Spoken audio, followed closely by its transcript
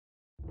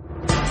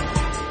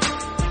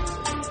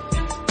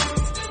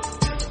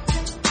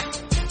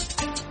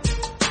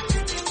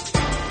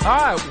All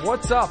right,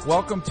 what's up?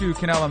 Welcome to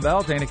Cannell and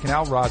Bell. Dana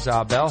Cannell,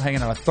 Raja Bell,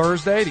 hanging on a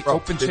Thursday, the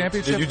Open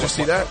Championship. Did you just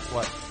see that?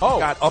 What? Oh. He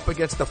got up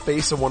against the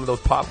face of one of those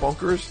pop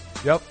bunkers.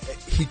 Yep.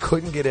 He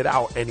couldn't get it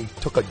out, and he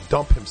took a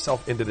dump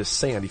himself into the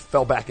sand. He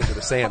fell back into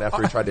the sand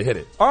after he tried to hit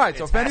it. All right,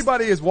 so if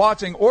anybody is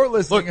watching or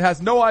listening and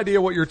has no idea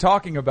what you're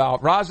talking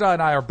about, Raja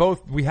and I are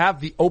both, we have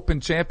the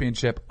Open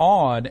Championship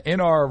on in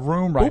our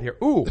room right here.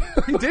 Ooh,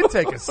 he did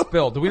take a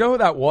spill. Do we know who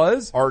that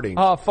was? Harding.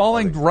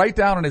 Falling right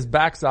down on his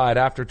backside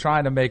after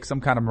trying to make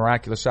some kind of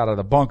miraculous shot out of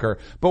the bunker.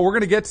 But we're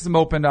going to get to some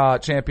Open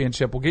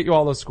Championship. We'll get you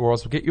all those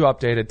scores. We'll get you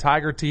updated.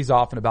 Tiger tees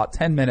off in about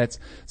 10 minutes,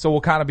 so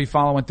we'll kind of be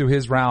following through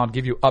his round,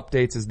 give you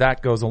updates as that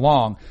goes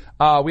along.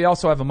 We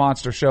also have a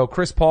monster show.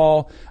 Chris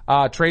Paul,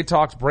 trade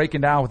talks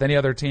breaking down with any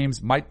other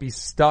teams, might be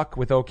stuck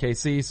with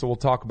OKC, so we'll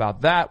talk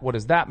about that. What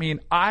does that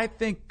mean? I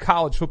think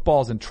college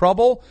football is in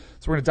trouble,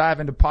 so we're going to dive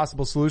into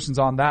possible solutions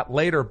on that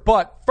later.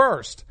 But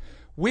first,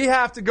 we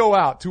have to go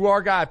out to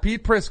our guy,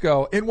 Pete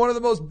Prisco, in one of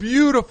the most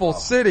beautiful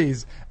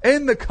cities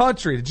in the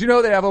country. Did you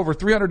know they have over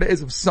 300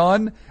 days of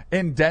sun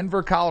in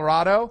Denver,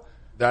 Colorado?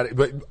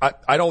 But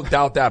I don't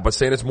doubt that, but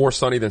saying it's more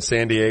sunny than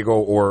San Diego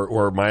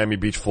or Miami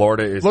Beach,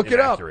 Florida is Look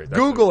inaccurate. it up.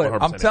 Google it.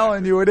 I'm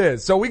telling you it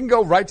is. So we can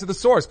go right to the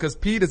source because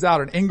Pete is out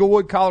in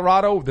Inglewood,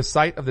 Colorado, the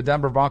site of the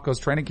Denver Broncos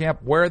training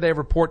camp where they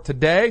report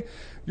today.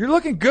 You're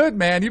looking good,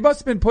 man. You must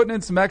have been putting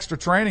in some extra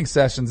training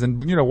sessions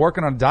and,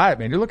 working on diet,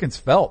 man. You're looking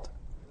svelte.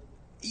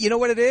 You know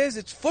what it is?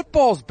 It's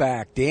football's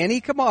back,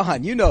 Danny. Come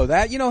on. You know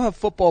that. You know how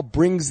football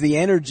brings the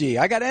energy.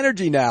 I got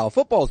energy now.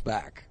 Football's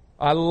back.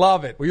 I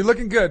love it. Well, you're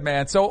looking good,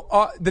 man.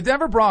 So, the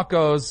Denver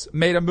Broncos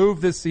made a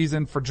move this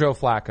season for Joe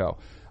Flacco.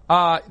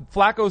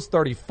 Flacco's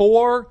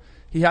 34.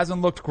 He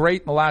hasn't looked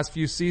great in the last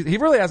few seasons. He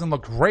really hasn't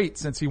looked great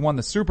since he won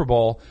the Super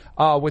Bowl,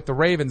 with the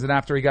Ravens and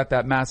after he got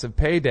that massive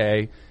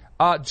payday.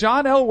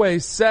 John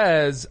Elway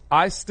says,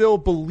 I still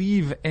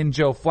believe in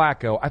Joe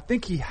Flacco. I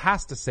think he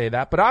has to say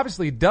that, but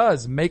obviously he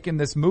does, making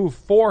this move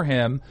for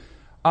him.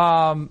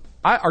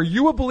 Are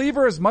you a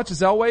believer as much as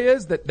Elway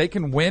is that they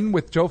can win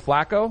with Joe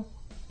Flacco?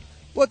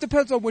 Well, it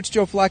depends on which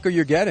Joe Flacco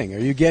you're getting. Are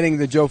you getting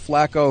the Joe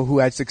Flacco who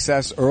had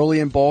success early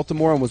in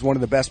Baltimore and was one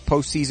of the best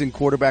postseason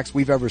quarterbacks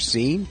we've ever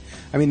seen?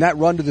 I mean, that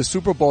run to the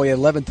Super Bowl, he had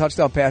 11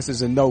 touchdown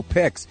passes and no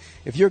picks.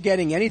 If you're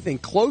getting anything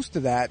close to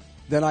that,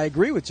 then I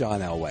agree with John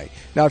Elway.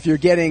 Now, if you're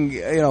getting,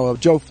 a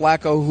Joe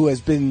Flacco who has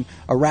been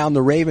around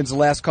the Ravens the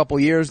last couple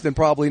of years, then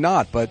probably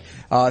not. But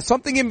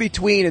something in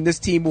between, and this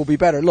team will be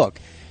better. Look,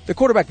 the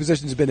quarterback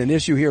position has been an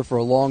issue here for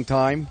a long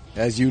time,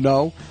 as you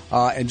know,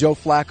 and Joe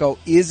Flacco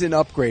is an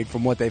upgrade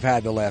from what they've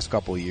had the last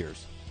couple of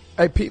years.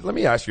 Hey, Pete, let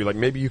me ask you,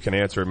 maybe you can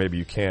answer it, maybe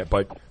you can't,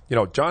 but,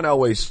 John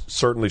Elway's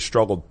certainly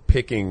struggled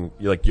picking,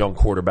 young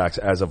quarterbacks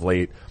as of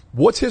late.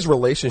 What's his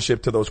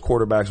relationship to those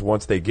quarterbacks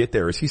once they get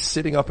there? Is he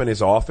sitting up in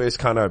his office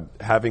kind of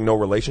having no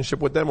relationship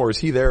with them, or is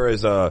he there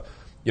as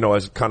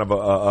as kind of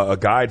a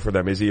guide for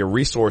them? Is he a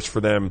resource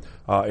for them,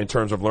 in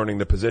terms of learning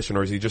the position,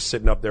 or is he just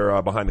sitting up there,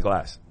 behind the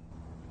glass?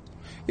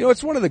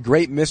 It's one of the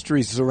great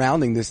mysteries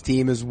surrounding this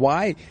team is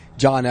why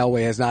John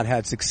Elway has not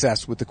had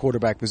success with the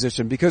quarterback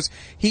position, because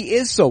he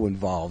is so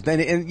involved.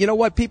 And you know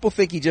what? People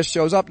think he just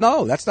shows up.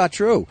 No, that's not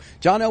true.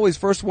 John Elway's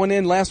first one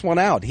in, last one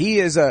out. He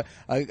is a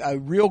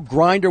real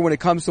grinder when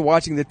it comes to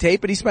watching the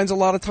tape, and he spends a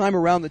lot of time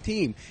around the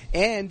team.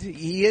 And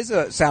he is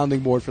a sounding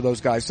board for those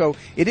guys. So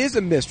it is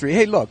a mystery.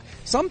 Hey, look,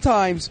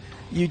 sometimes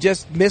you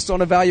just miss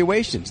on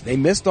evaluations. They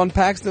missed on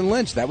Paxton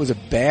Lynch. That was a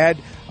bad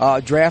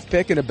draft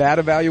pick and a bad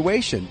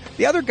evaluation.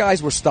 The other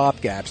guys were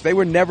stopgaps. They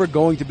were never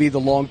going to be the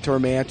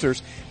long-term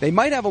answers. They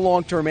might have a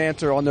long-term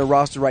answer on their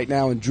roster right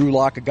now in Drew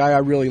Lock, a guy I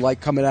really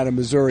like coming out of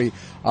Missouri.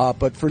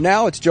 But for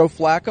now, it's Joe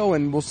Flacco,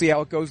 and we'll see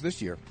how it goes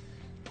this year.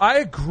 I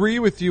agree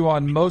with you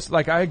on most,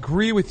 I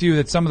agree with you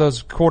that some of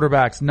those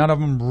quarterbacks, none of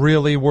them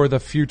really were the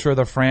future of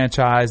the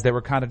franchise. They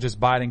were kind of just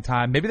biding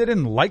time. Maybe they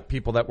didn't like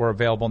people that were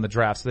available in the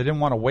draft, so they didn't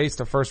want to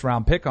waste a first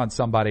round pick on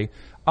somebody.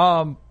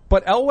 But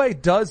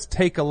Elway does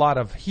take a lot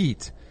of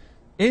heat.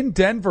 In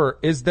Denver,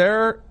 he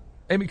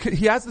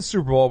has the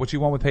Super Bowl, which he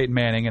won with Peyton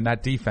Manning and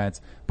that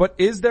defense, but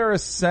is there a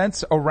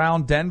sense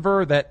around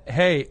Denver that,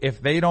 hey, if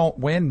they don't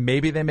win,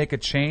 maybe they make a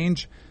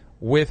change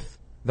with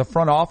the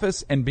front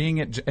office and being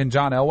in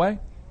John Elway?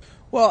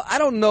 Well, I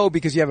don't know,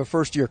 because you have a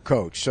first-year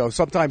coach, so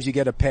sometimes you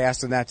get a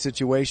pass in that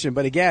situation.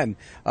 But again,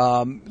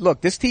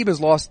 look, this team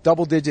has lost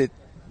double-digit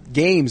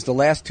games the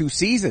last 2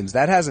 seasons.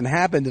 That hasn't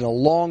happened in a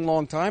long,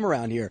 long time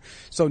around here.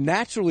 So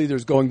naturally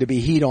there's going to be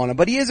heat on him.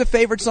 But he is a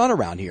favorite son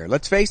around here.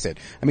 Let's face it.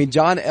 I mean,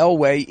 John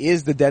Elway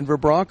is the Denver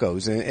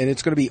Broncos, and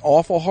it's going to be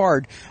awful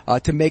hard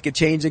to make a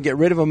change and get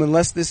rid of him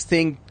unless this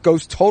thing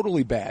goes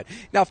totally bad.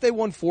 Now, if they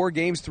won 4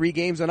 games, 3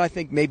 games, then I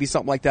think maybe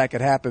something like that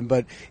could happen.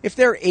 But if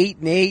they're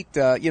 8-8,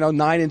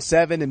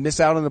 9-7 and miss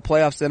out on the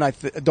playoffs, then I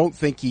don't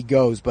think he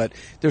goes. But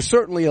there's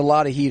certainly a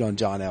lot of heat on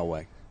John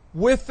Elway.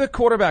 With the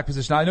quarterback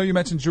position, I know you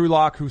mentioned Drew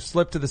Lock, who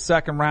slipped to the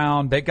second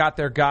round. They got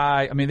their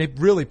guy. I mean, they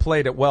really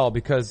played it well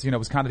because, it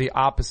was kind of the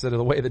opposite of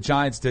the way the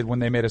Giants did when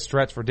they made a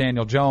stretch for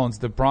Daniel Jones.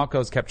 The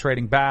Broncos kept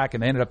trading back,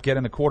 and they ended up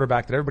getting the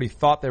quarterback that everybody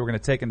thought they were going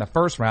to take in the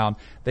first round.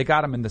 They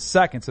got him in the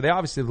second, so they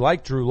obviously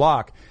like Drew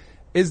Lock.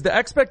 Is the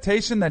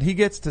expectation that he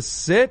gets to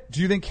sit?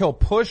 Do you think he'll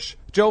push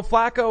Joe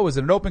Flacco? Is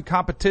it an open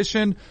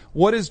competition?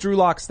 What is Drew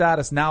Lock's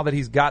status now that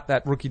he's got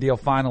that rookie deal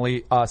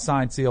finally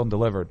signed, sealed, and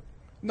delivered?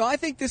 No, I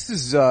think this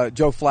is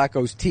Joe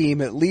Flacco's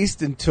team, at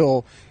least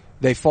until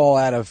they fall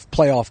out of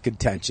playoff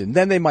contention.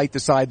 Then they might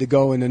decide to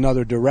go in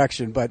another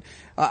direction. But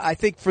I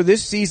think for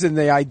this season,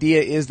 the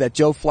idea is that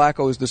Joe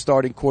Flacco is the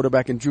starting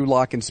quarterback and Drew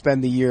Lock can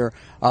spend the year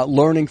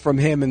learning from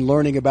him and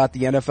learning about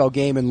the NFL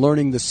game and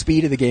learning the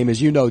speed of the game.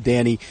 As you know,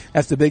 Danny,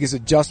 that's the biggest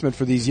adjustment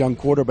for these young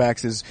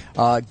quarterbacks is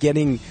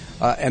getting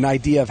an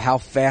idea of how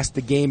fast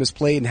the game is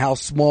played and how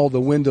small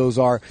the windows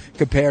are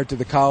compared to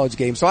the college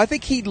game. So I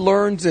think he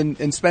learns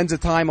and spends the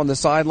time on the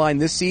sideline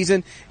this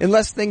season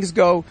unless things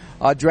go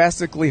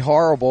drastically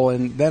horrible,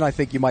 and then I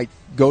think you might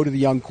go to the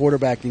young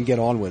quarterback and get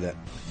on with it.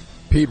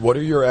 Pete, what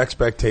are your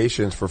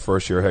expectations for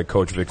first-year head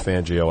coach Vic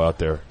Fangio out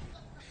there?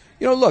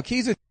 You know, look,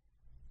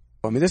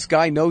 this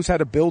guy knows how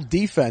to build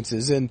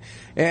defenses, and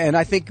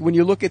I think when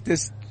you look at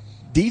this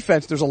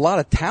defense, there's a lot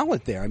of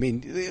talent there. I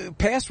mean,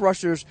 pass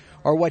rushers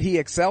are what he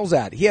excels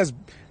at. He has,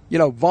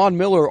 Von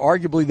Miller,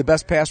 arguably the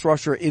best pass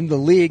rusher in the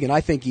league, and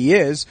I think he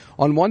is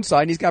on one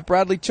side. And he's got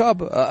Bradley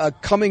Chubb, a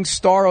coming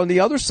star on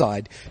the other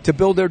side to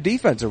build their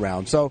defense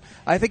around. So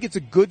I think it's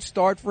a good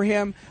start for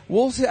him.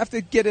 We'll have to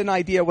get an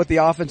idea what the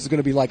offense is going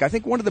to be like. I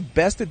think one of the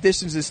best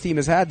additions this team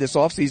has had this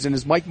offseason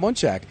is Mike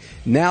Munchak,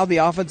 now the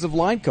offensive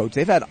line coach.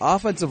 They've had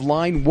offensive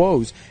line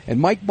woes,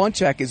 and Mike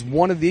Munchak is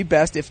one of the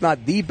best, if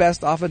not the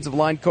best, offensive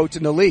line coach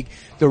in the league.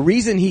 The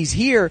reason he's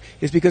here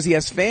is because he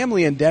has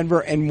family in Denver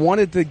and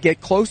wanted to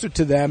get closer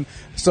to them.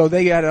 So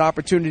they had an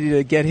opportunity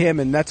to get him,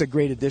 and that's a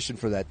great addition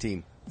for that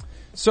team.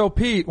 So,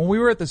 Pete, when we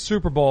were at the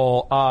Super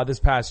Bowl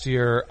this past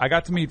year, I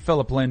got to meet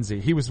Philip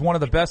Lindsay. He was one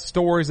of the best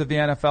stories of the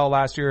NFL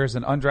last year as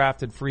an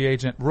undrafted free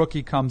agent.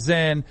 Rookie comes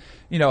in,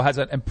 has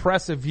an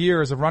impressive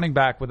year as a running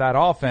back with that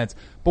offense.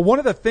 But one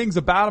of the things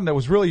about him that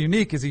was really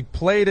unique is he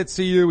played at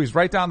CU. He's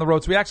right down the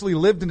road. So he actually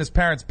lived in his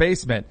parents'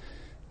 basement.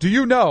 Do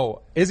you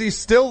know, is he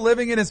still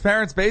living in his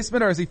parents'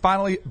 basement, or has he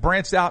finally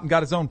branched out and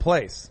got his own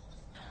place?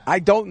 I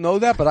don't know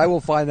that, but I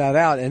will find that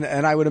out.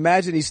 And I would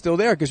imagine he's still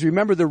there because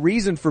remember the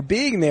reason for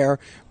being there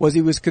was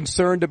he was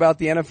concerned about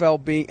the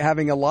NFL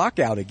having a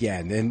lockout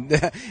again.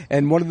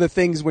 And one of the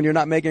things when you're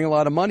not making a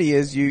lot of money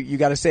is you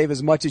got to save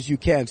as much as you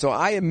can. So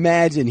I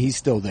imagine he's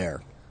still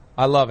there.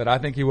 I love it. I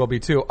think he will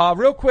be too.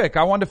 Real quick,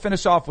 I wanted to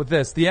finish off with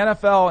this. The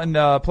NFL and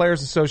the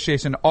Players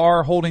Association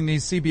are holding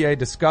these CBA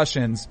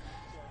discussions.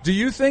 Do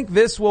you think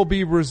this will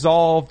be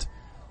resolved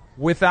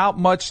without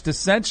much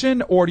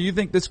dissension, or do you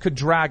think this could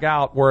drag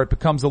out where it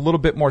becomes a little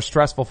bit more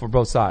stressful for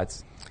both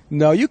sides?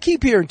 No, you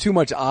keep hearing too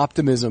much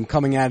optimism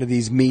coming out of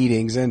these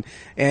meetings, and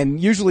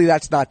usually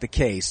that's not the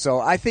case.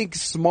 So I think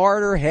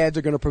smarter heads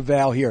are going to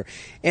prevail here.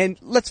 And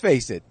let's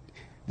face it,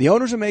 the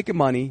owners are making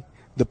money,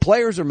 the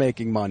players are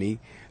making money,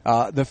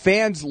 the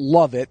fans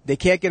love it. They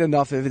can't get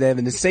enough of it. They have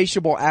an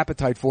insatiable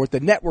appetite for it.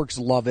 The networks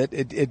love it.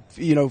 It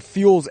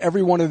fuels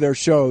every one of their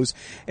shows.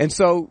 And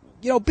so,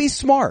 be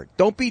smart.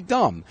 Don't be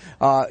dumb.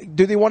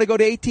 Do they want to go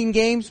to 18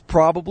 games?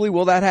 Probably.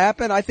 Will that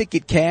happen? I think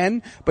it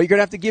can, but you're going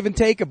to have to give and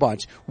take a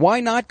bunch. Why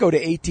not go to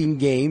 18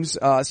 games?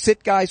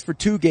 Sit guys for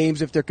 2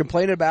 games if they're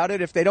complaining about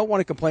it. If they don't want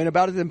to complain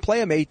about it, then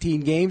play them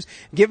 18 games.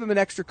 Give them an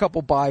extra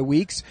couple bye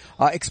weeks.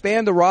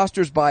 Expand the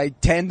rosters by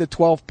 10 to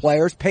 12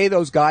 players. Pay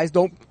those guys.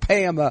 Don't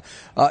pay them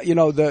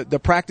the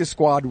practice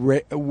squad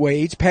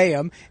wage. Pay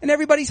them, and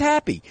everybody's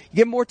happy.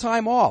 Give them more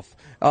time off.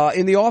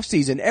 In the off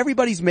season,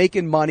 everybody's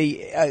making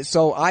money,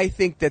 so I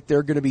think that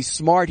they're going to be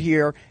smart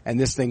here, and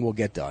this thing will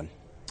get done.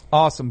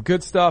 Awesome,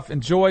 good stuff.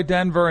 Enjoy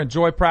Denver,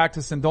 enjoy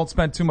practice, and don't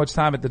spend too much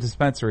time at the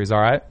dispensaries. All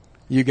right.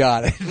 You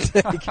got it.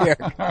 Take care.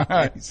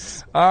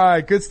 All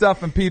right, good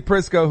stuff. And Pete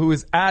Prisco, who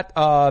is at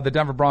the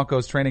Denver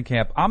Broncos training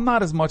camp. I'm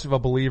not as much of a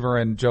believer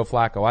in Joe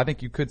Flacco. I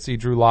think you could see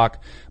Drew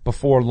Lock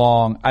before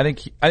long. I think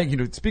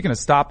speaking of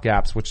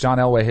stopgaps, which John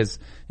Elway has,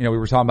 we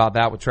were talking about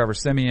that with Trevor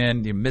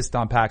Siemian. You missed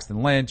on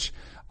Paxton Lynch.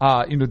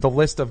 The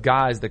list of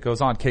guys that goes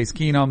on, Case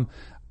Keenum.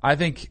 I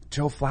think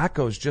Joe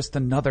Flacco is just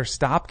another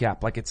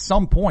stopgap. Like at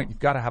some point, you've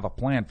got to have a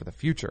plan for the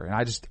future. And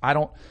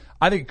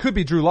I think it could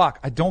be Drew Lock.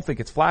 I don't think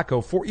it's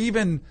Flacco for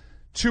even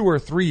 2 or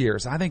 3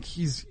 years. I think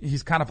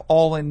he's kind of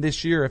all in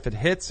this year. If it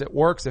hits, it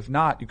works. If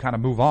not, you kind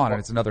of move on and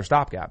it's another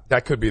stopgap.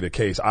 That could be the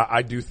case.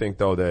 I do think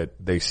though that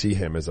they see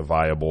him as a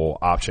viable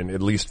option,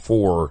 at least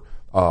for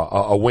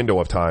a window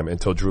of time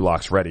until Drew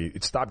Lock's ready.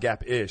 It's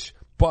stopgap-ish,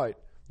 but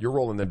you're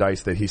rolling the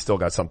dice that he's still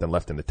got something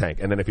left in the tank.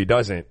 And then if he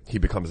doesn't, he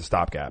becomes a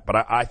stopgap.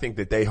 But I think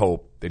that they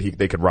hope that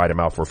they could ride him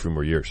out for a few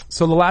more years.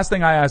 So the last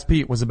thing I asked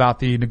Pete was about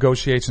the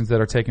negotiations that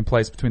are taking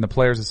place between the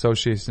Players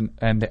Association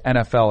and the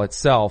NFL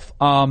itself.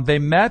 They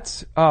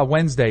met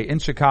Wednesday in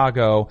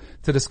Chicago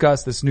to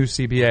discuss this new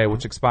CBA,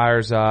 which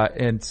expires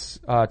in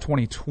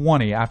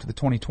 2020, after the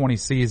 2020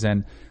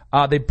 season.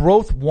 They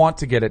both want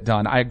to get it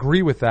done. I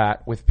agree with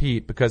that with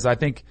Pete because I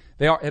think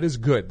it is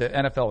good. The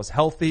NFL is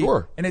healthy.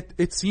 Sure. And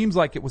it seems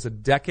like it was a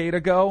decade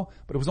ago,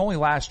 but it was only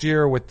last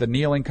year with the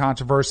kneeling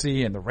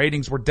controversy and the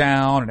ratings were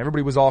down and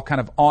everybody was all kind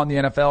of on the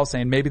NFL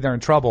saying maybe they're in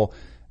trouble.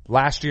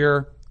 Last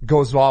year,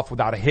 goes off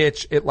without a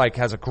hitch. It like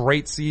has a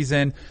great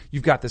season.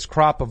 You've got this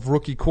crop of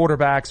rookie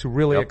quarterbacks who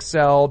really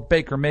excelled.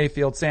 Baker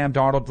Mayfield, Sam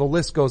Darnold, the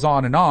list goes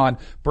on and on.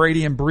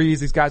 Brady and Breeze,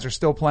 these guys are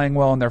still playing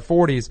well in their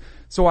 40s.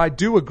 So I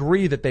do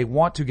agree that they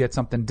want to get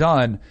something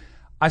done.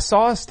 I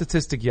saw a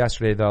statistic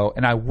yesterday though,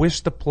 and I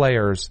wish the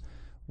players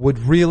would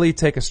really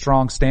take a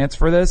strong stance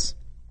for this.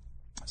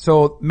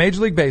 So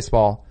Major League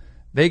Baseball,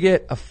 they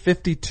get a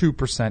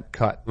 52%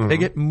 cut. They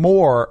get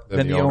more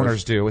than the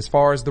owners do as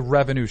far as the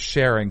revenue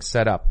sharing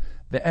set up.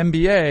 The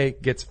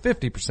NBA gets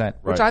 50%,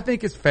 which I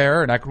think is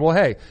fair and equitable.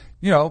 Hey,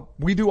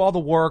 we do all the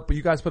work, but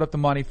you guys put up the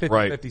money,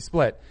 50-50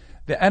 split.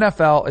 The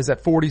NFL is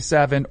at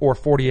 47 or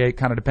 48,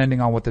 kind of depending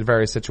on what the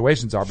various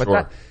situations are.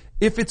 But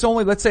if it's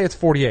only, let's say it's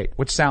 48,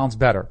 which sounds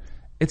better,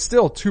 it's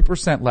still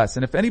 2% less.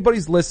 And if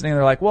anybody's listening,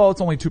 they're like, well,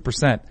 it's only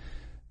 2%.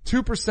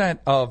 2%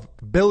 of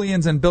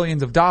billions and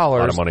billions of dollars.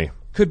 A lot of money.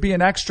 Could be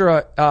an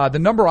extra, the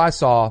number I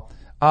saw,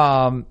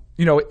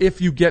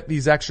 if you get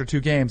these extra 2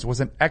 games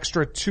was an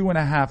extra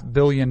 $2.5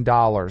 billion.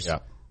 Yeah.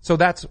 So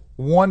that's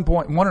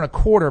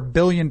 $1.25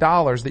 billion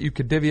that you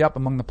could divvy up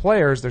among the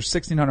players. There's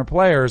 1,600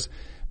 players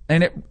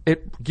and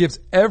it gives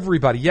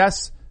everybody,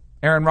 yes,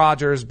 Aaron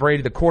Rodgers,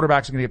 Brady, the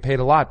quarterbacks are going to get paid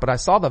a lot, but I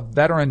saw the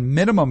veteran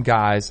minimum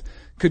guys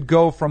could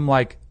go from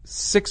like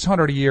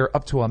 $600 a year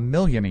up to $1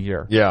 million a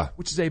year. Yeah.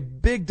 Which is a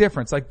big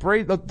difference. Like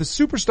Brady, the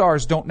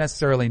superstars don't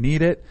necessarily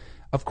need it.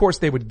 Of course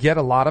they would get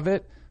a lot of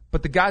it,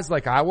 but the guys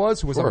like I was,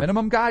 who was a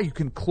minimum guy, you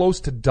can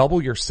close to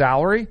double your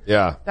salary.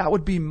 Yeah. That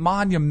would be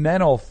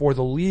monumental for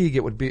the league.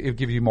 It would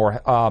give you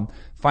more,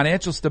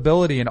 financial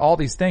stability and all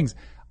these things.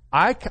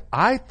 I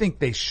think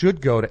they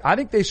should I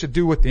think they should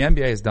do what the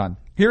NBA has done.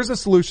 Here's a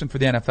solution for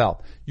the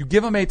NFL. You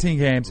give them 18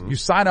 games, you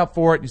sign up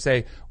for it, you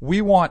say,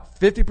 we want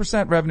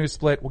 50% revenue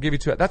split, we'll give you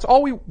 2. That's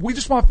all we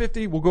just want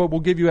 50, we'll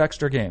give you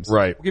extra games.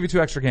 Right. We'll give you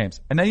 2 extra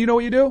games. And then you know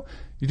what you do?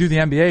 You do the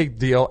NBA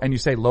deal and you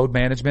say load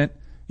management.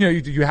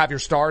 You have your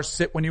stars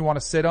sit when you want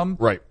to sit them.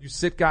 Right. You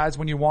sit guys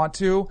when you want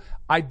to.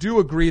 I do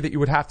agree that you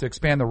would have to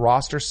expand the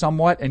roster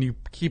somewhat and you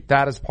keep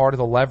that as part of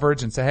the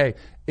leverage and say, hey,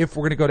 if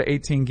we're going to go to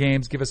 18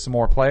 games, give us some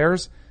more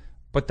players.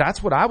 But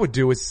that's what I would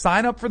do is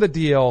sign up for the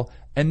deal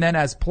and then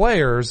as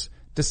players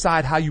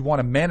decide how you want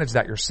to manage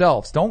that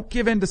yourselves. Don't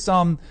give in to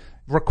some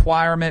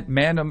requirement,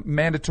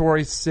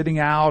 mandatory sitting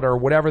out or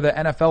whatever the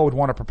NFL would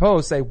want to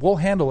propose. Say, we'll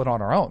handle it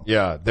on our own.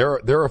 Yeah,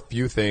 there are a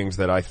few things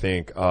that I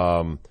think,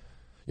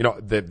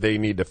 that they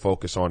need to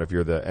focus on if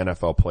you're the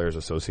NFL Players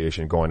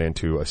Association going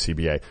into a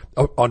CBA.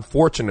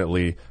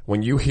 Unfortunately,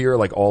 when you hear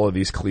like all of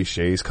these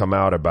cliches come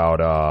out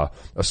about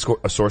a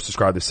source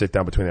described the sit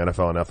down between the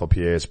NFL and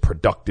FLPA as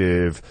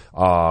productive,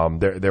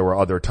 there were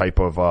other type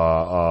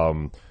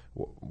of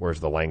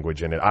where's the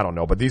language in it? I don't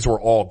know, but these were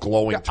all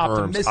glowing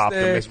terms.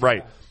 Optimistic,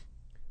 right?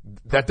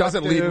 That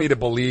doesn't lead me to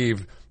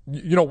believe.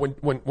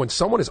 When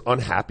someone is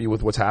unhappy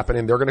with what's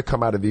happening, they're going to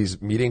come out of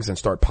these meetings and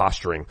start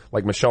posturing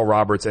like Michelle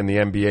Roberts and the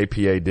NBA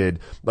PA did.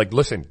 Like,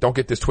 listen, don't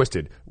get this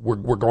twisted.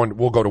 We'll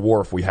go to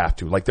war if we have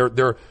to. Like,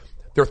 they're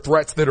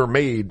threats that are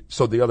made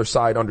so the other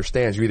side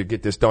understands you either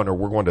get this done or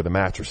we're going to the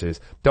mattresses.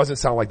 Doesn't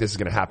sound like this is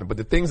going to happen. But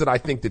the things that I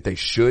think that they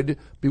should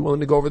be willing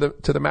to go over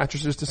to the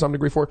mattresses to some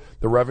degree for,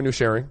 the revenue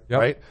sharing,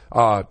 right?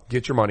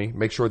 Get your money.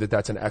 Make sure that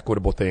that's an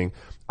equitable thing.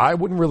 I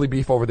wouldn't really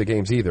beef over the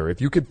games either. If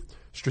you could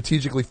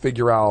strategically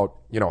figure out,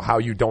 how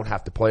you don't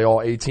have to play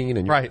all 18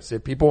 and you can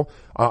sit people,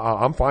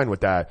 I'm fine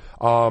with that.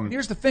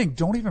 Here's the thing.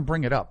 Don't even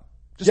bring it up.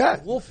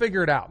 We'll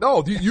figure it out.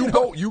 No, you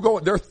go.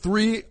 There are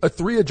three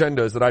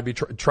agendas that I'd be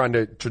trying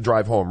to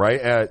drive home,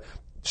 right?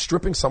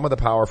 Stripping some of the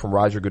power from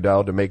Roger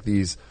Goodell to make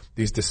these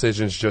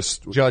decisions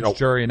just judge,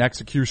 jury, and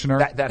executioner.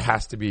 That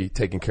has to be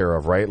taken care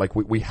of, right? Like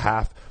we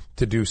have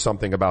to do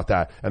something about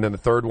that. And then the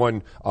third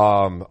one,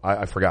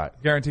 I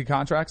forgot. Guaranteed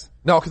contracts?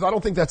 No, because I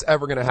don't think that's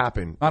ever going to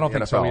happen. I don't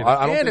think so either.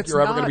 I don't think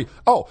you're ever going to be.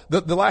 Oh,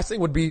 the last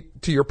thing would be,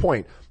 to your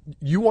point,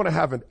 you want to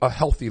have a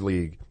healthy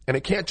league. And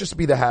it can't just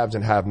be the haves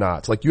and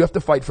have-nots. Like, you have to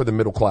fight for the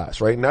middle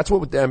class, right? And that's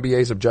what the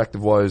NBA's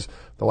objective was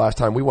the last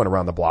time we went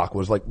around the block,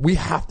 was like, we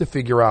have to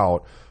figure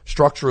out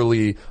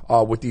structurally,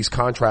 with these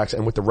contracts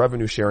and with the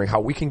revenue sharing, how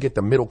we can get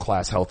the middle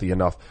class healthy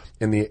enough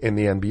in the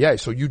NBA.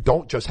 So you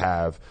don't just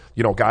have,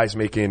 guys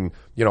making,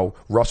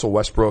 Russell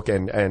Westbrook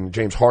and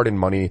James Harden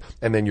money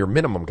and then your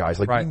minimum guys.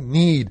 Like, we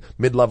need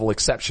mid-level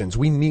exceptions.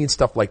 We need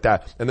stuff like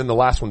that. And then the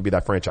last one would be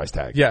that franchise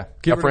tag. Yeah.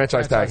 That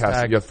franchise tag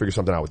you have to figure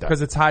something out with that.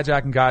 Because it's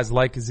hijacking guys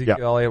like Ezekiel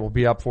Elliott will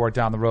be up for it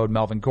down the road.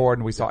 Melvin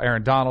Gordon. We saw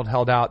Aaron Donald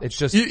held out. It's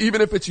just,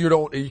 even if it's,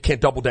 you can't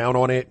double down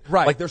on it.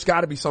 Right. Like, there's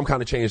got to be some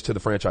kind of change to the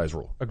franchise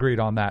rule. Agreed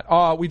on that.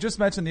 We just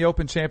mentioned the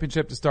Open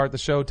Championship to start the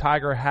show.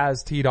 Tiger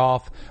has teed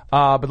off.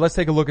 But let's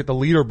take a look at the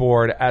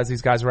leaderboard as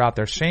these guys are out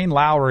there. Shane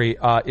Lowry,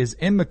 is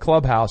in the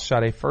clubhouse,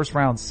 shot a first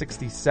round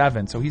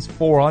 67. So he's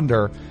 4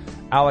 under.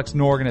 Alex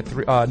Noren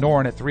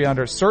at 3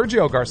 under.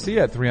 Sergio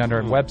Garcia at 3 under.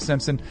 And Webb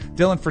Simpson.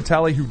 Dylan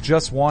Fratelli, who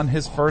just won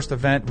his first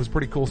event, was a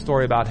pretty cool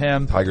story about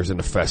him. Tiger's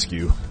into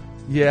fescue.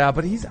 Yeah,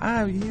 but he's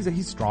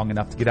strong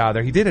enough to get out of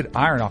there. He did it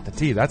iron off the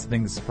tee. That's the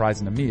thing that's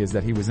surprising to me is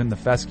that he was in the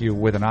fescue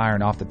with an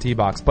iron off the tee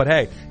box. But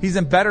hey, he's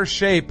in better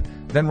shape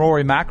than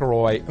Rory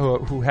McIlroy,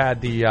 who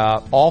had the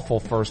awful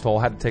first hole,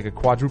 had to take a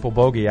quadruple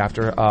bogey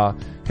after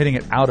hitting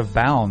it out of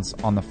bounds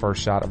on the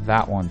first shot of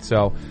that one.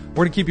 So we're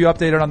going to keep you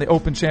updated on the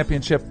Open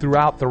Championship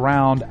throughout the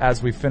round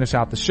as we finish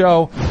out the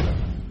show.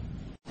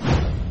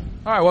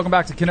 All right, welcome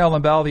back to Cannell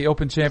and Bell. The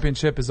Open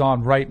Championship is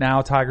on right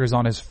now. Tiger's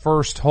on his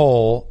first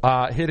hole.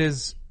 Hit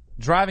his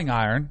driving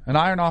iron, an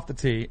iron off the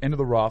tee, into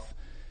the rough.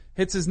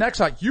 Hits his next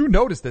shot. You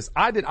noticed this.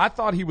 I did. I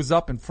thought he was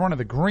up in front of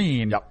the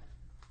green. Yep.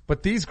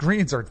 But these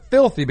greens are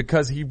filthy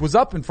because he was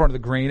up in front of the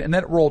green and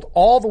then it rolled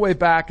all the way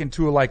back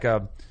into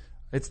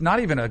it's not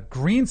even a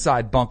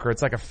greenside bunker.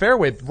 It's like a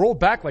fairway. It rolled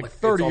back like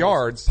 30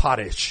 yards.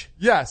 Pottish.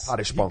 Yes.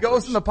 Pottish he bunkers.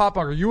 goes in the pot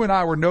bunker. You and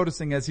I were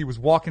noticing as he was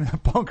walking in the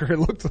bunker,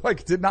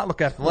 it did not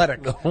look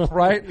athletic,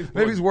 right?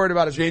 Maybe he's worried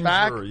about his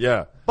back.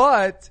 Yeah.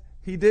 But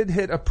he did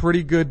hit a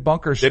pretty good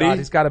bunker shot. He?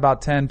 He's got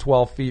about 10,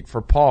 12 feet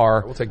for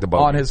par We'll take the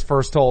bogey on his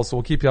first hole, so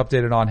we'll keep you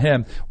updated on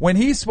him. When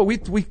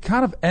we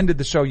kind of ended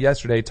the show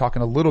yesterday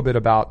talking a little bit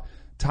about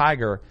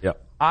Tiger.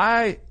 Yep.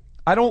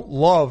 I don't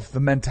love the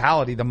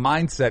mentality, the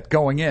mindset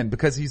going in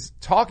because he's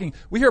talking.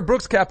 We hear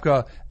Brooks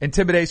Koepka,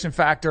 intimidation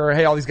factor.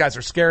 Hey, all these guys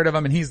are scared of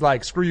him. And he's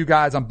like, screw you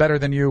guys. I'm better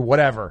than you.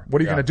 Whatever.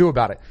 What are you going to do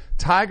about it?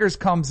 Tigers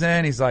comes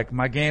in. He's like,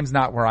 my game's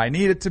not where I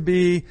need it to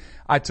be.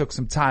 I took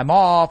some time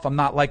off. I'm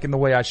not liking the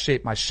way I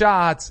shape my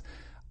shots.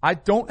 I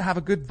don't have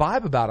a good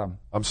vibe about him.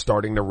 I'm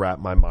starting to wrap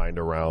my mind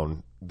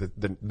around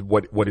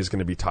what is going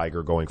to be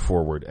Tiger going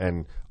forward,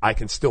 and I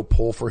can still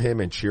pull for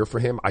him and cheer for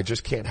him. I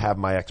just can't have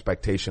my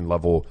expectation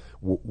level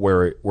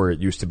where it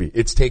used to be.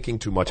 It's taking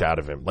too much out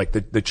of him. Like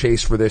the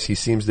chase for this, he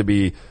seems to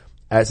be,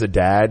 as a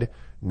dad,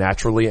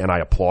 naturally, and I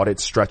applaud it,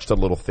 stretched a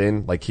little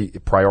thin.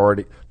 Like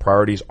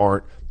priorities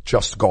aren't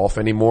just golf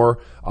anymore.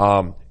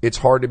 It's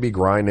hard to be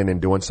grinding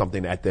and doing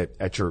something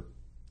at your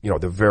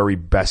the very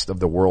best of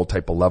the world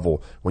type of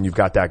level when you've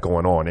got that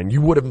going on. And you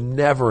would have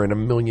never in a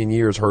million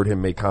years heard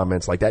him make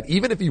comments like that.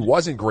 Even if he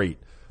wasn't great,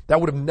 that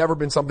would have never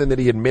been something that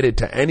he admitted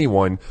to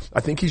anyone.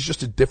 I think he's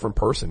just a different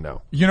person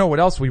now. You know what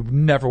else we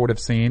never would have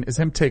seen is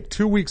him take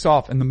 2 weeks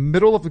off in the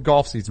middle of the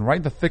golf season, right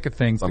in the thick of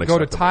things, to go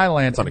to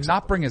Thailand and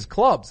not bring his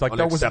clubs. Like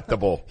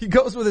unacceptable. He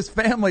goes with his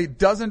family,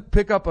 doesn't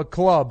pick up a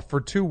club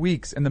for 2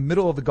 weeks in the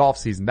middle of the golf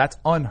season. That's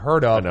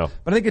unheard of. I know.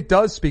 But I think it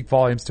does speak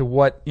volumes to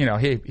what,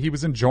 he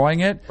was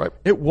enjoying it. Right.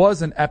 It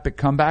was an epic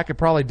comeback. It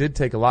probably did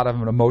take a lot of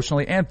him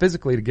emotionally and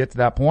physically to get to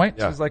that point.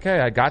 Yeah. So he's like, hey,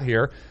 I got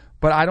here.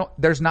 But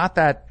there's not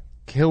that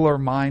killer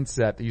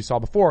mindset that you saw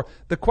before.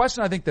 The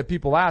question I think that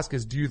people ask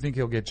is, do you think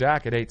he'll get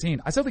Jack at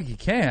 18? I still think he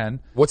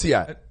can. What's he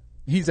at?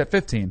 He's at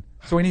 15.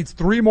 So he needs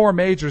 3 more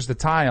majors to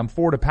tie him,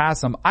 4 to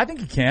pass him. I think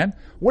he can.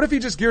 What if he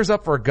just gears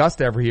up for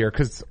Augusta every year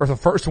or the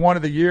first one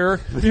of the year,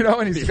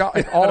 and he's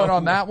got all in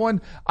on that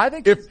one? I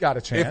think he's got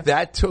a chance. If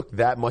that took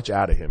that much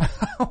out of him.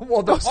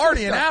 Well, the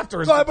partying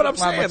after is no, but I'm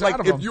saying,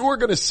 like, if you were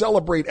going to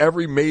celebrate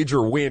every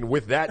major win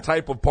with that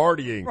type of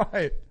partying.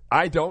 Right.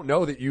 I don't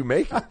know that you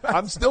make it.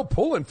 I'm still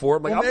pulling for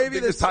him. Like, well, I'm the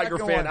biggest Tiger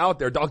fan out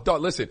there. Dog,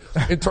 listen,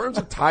 in terms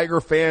of Tiger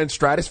fan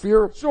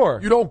stratosphere, sure,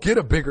 you don't get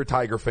a bigger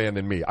Tiger fan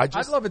than me. I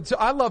love it too.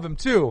 I love him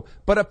too.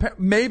 But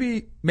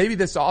maybe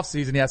this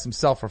offseason he has some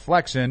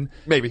self-reflection.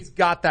 Maybe. He's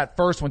got that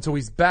first one, so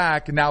he's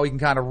back, and now he can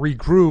kind of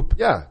regroup.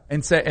 Yeah.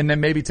 And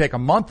then maybe take a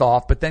month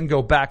off, but then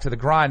go back to the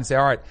grind and say,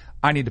 all right,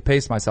 I need to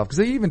pace myself.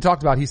 Because he even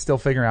talked about he's still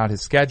figuring out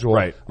his schedule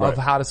of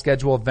how to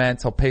schedule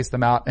events. He'll pace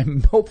them out,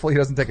 and hopefully he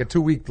doesn't take a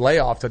 2-week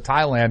layoff to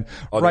Thailand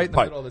right in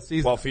the middle of the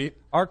season. 12 feet.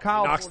 Our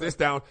Kyle knocks this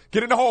down.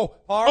 Get in the hole.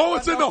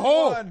 It's in the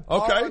hole.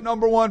 Okay.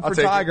 Number one for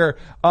Tiger.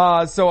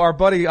 So our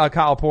buddy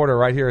Kyle Porter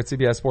right here at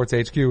CBS Sports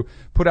HQ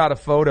put out a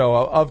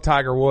photo of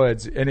Tiger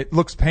Woods, and it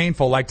looks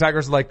painful. Like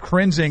Tiger's like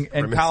cringing,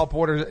 and Kyle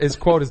Porter's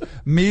quote is,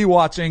 me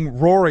watching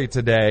Rory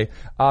today,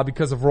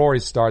 because of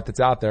Rory's start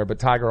that's out there, but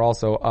Tiger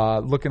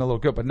also, looking a little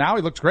good. But now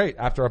he looks great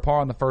after a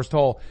par on the first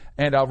hole.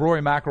 And,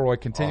 Rory McIlroy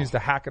continues to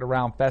hack it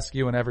around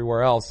fescue and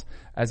everywhere else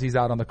as he's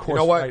out on the course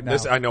right now.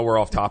 I know we're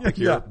off topic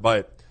here,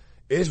 but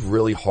it is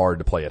really hard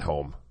to play at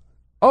home.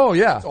 Oh,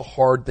 yeah. It's a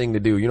hard thing to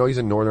do. He's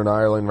in Northern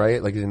Ireland,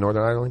 right? Like, he's in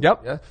Northern Ireland?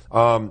 Yep.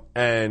 Yeah.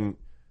 And,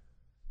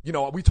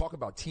 we talk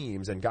about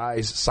teams and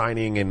guys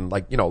signing in,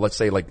 like, let's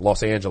say like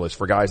Los Angeles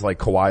for guys like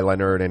Kawhi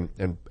Leonard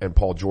and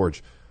Paul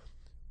George.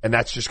 And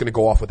that's just going to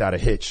go off without a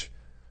hitch.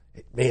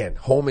 Man,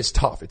 home is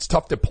tough. It's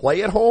tough to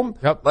play at home,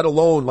 let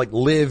alone like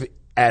live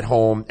at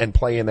home and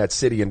play in that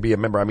city and be a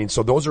member. I mean,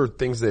 so those are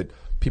things that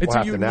people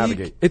have to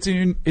navigate. It's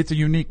a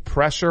unique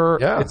pressure.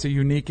 Yeah. It's a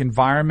unique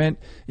environment.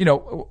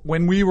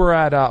 When we were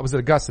at, was it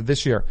Augusta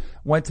this year,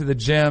 went to the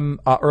gym,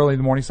 early in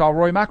the morning, saw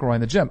Rory McIlroy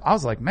in the gym. I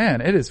was like,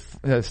 man, I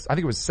think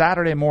it was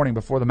Saturday morning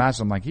before the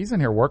match. I'm like, he's in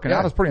here working out.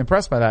 I was pretty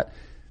impressed by that.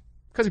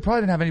 Because he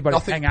probably didn't have anybody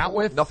to hang out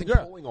with. Nothing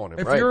pulling on him,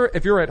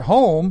 If you're at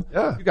home,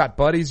 you got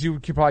buddies you're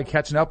probably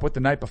catching up with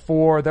the night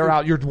before. They're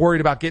out, you're worried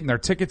about getting their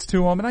tickets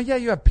to them. And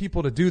you have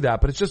people to do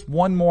that, but it's just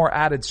one more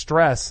added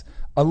stress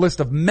a list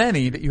of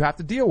many that you have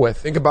to deal with.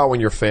 Think about when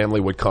your family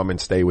would come and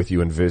stay with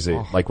you and visit,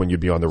 like when you'd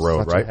be on the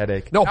road, Such right? a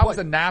headache. No, that was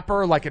a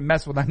napper, like it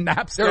messed with a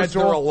nap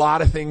schedule. There are a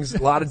lot of things,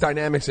 a lot of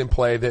dynamics in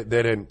play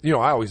that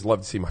I always love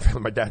to see my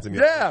family. My dad's in the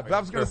Yeah, I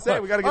was going to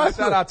say, we got to give a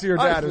shout out to your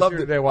dad.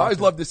 I always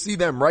love to see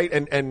them, right?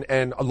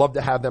 And I love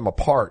to have them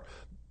apart.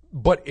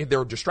 But there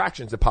are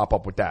distractions that pop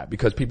up with that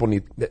because people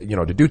need,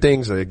 to do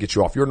things that get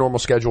you off your normal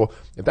schedule.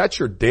 If that's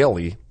your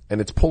daily and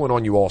it's pulling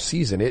on you all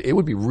season, it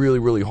would be really,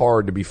 really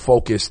hard to be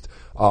focused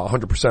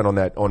 100% on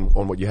that,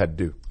 on what you had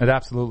to do. It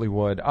absolutely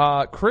would.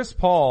 Chris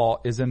Paul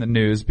is in the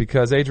news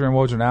because Adrian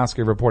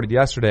Wojnarowski reported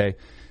yesterday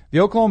the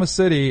Oklahoma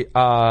City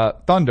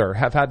Thunder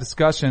have had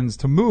discussions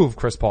to move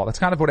Chris Paul. That's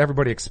kind of what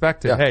everybody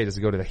expected. Yeah. Hey, does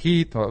he go to the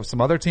Heat? Or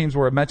some other teams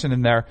were mentioned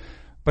in there.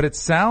 But it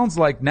sounds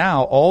like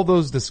now all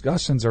those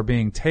discussions are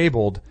being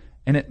tabled,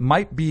 and it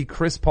might be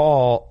Chris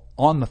Paul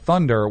on the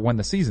Thunder when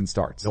the season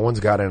starts. No one's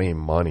got any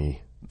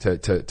money to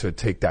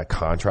take that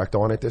contract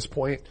on at this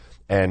point.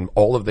 And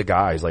all of the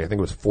guys, like I think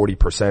it was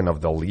 40%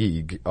 of the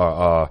league,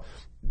 are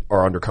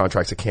under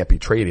contracts that can't be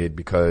traded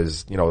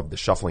because, of the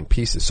shuffling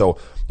pieces. So,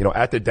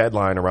 at the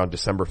deadline around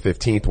December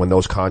 15th, when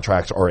those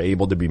contracts are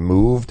able to be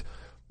moved,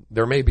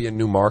 there may be a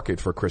new market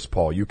for Chris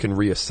Paul. You can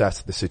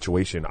reassess the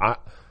situation.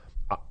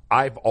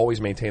 I've always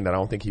maintained that I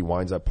don't think he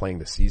winds up playing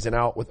the season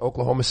out with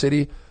Oklahoma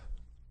City,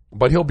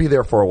 but he'll be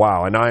there for a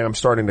while. And I am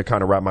starting to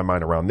kind of wrap my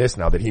mind around this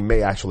now that he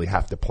may actually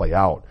have to play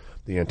out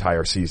the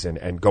entire season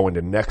and go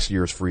into next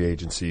year's free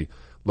agency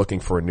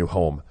looking for a new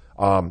home.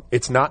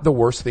 It's not the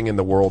worst thing in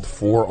the world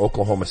for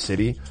Oklahoma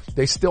City.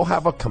 They still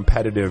have a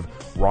competitive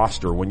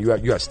roster. When you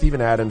got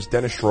Steven Adams,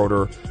 Dennis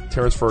Schroeder,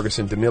 Terrence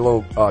Ferguson,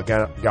 Danilo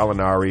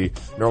Gallinari,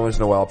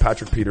 Nerlens Noel,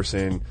 Patrick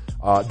Peterson.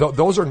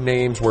 Those are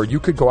names where you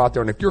could go out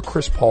there, and if you're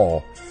Chris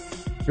Paul,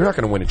 you're not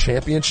going to win a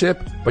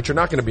championship, but you're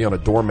not going to be on a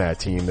doormat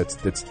team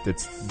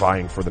that's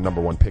vying for the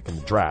number one pick in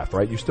the draft,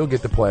 right? You still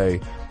get to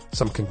play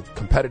some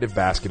competitive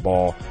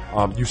basketball.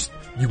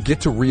 You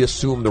get to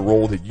reassume the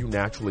role that you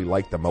naturally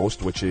like the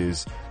most, which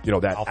is,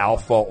 that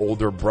alpha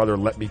older brother,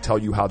 let me tell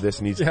you how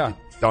this needs to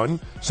be done.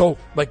 So,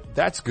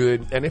 that's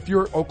good. And if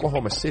you're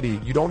Oklahoma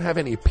City, you don't have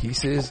any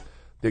pieces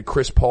that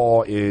Chris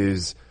Paul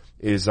is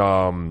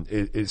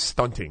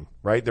stunting,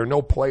 right? There are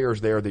no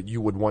players there that you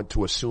would want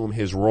to assume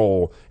his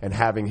role, and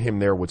having him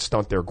there would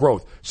stunt their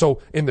growth.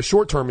 So in the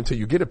short term, until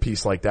you get a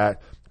piece like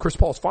that, Chris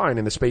Paul's fine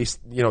in the space,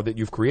 that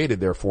you've created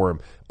there for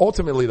him.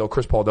 Ultimately, though,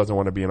 Chris Paul doesn't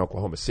want to be in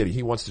Oklahoma City.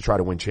 He wants to try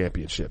to win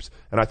championships.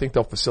 And I think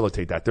they'll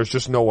facilitate that. There's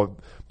just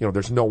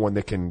there's no one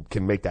that can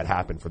make that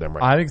happen for them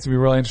right now. I think it's going to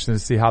be really interesting to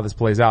see how this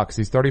plays out because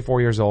he's 34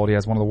 years old. He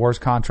has one of the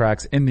worst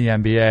contracts in the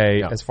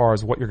NBA as far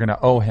as what you're going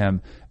to owe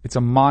him. It's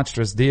a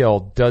monstrous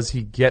deal. Does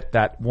he get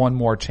that one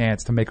more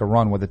chance to make a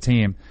run with a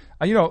team?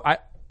 I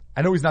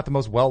know he's not the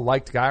most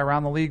well-liked guy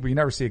around the league, but you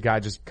never see a guy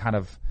just kind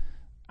of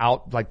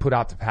put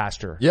out to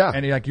pasture. Yeah.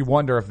 And you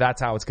wonder if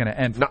that's how it's going to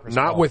end.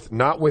 Not with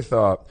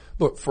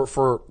look,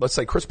 for let's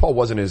say Chris Paul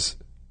wasn't his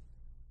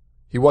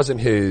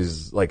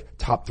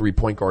top 3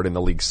 point guard in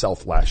the league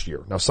self last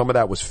year. Now some of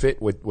that was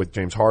fit with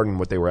James Harden,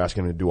 what they were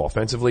asking him to do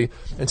offensively,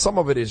 and some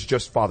of it is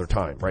just father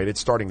time, right? It's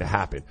starting to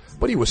happen.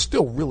 But he was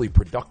still really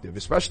productive,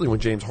 especially when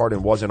James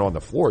Harden wasn't on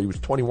the floor. He was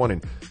 21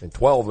 and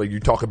 12. Like you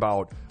talk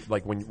about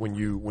when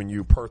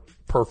you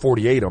per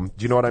 48 them,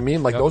 do you know what I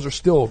mean? Those are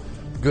still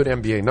good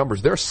NBA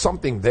numbers. There's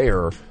something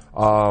there.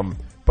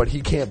 But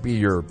he can't be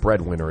your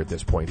breadwinner at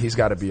this point. He's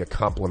got to be a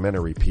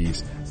complimentary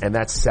piece, and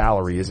that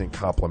salary isn't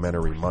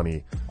complimentary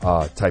money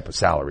type of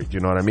salary. Do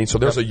you know what I mean? So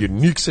there's a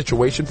unique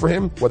situation for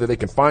him. Whether they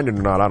can find it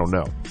or not, I don't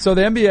know. So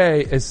the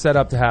NBA is set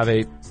up to have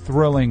a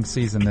thrilling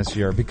season this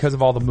year because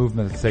of all the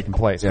movement that's taken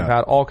place. Yeah. We've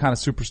had all kind of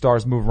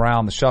superstars move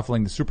around, the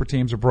shuffling, the super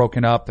teams are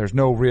broken up. There's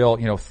no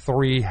real,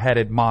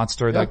 three-headed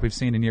monster like we've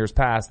seen in years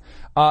past.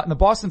 And the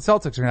Boston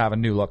Celtics are going to have a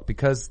new look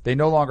because they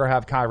no longer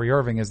have Kyrie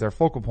Irving as their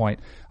focal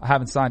point,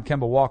 having signed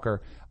Kemba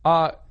Walker.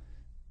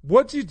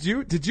 What did you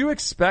do? Did you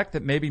expect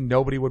that maybe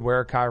nobody would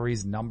wear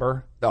Kyrie's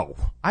number? No.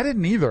 I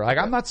didn't either.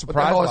 I'm not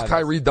surprised. What the hell has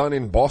Kyrie done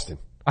in Boston?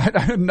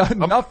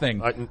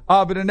 Nothing.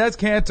 But Inez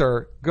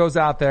Cantor goes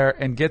out there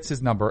and gets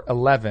his number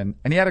 11,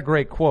 and he had a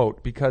great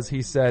quote because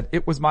he said,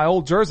 "It was my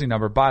old jersey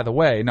number, by the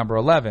way, number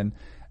 11,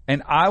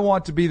 and I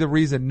want to be the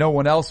reason no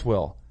one else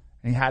will."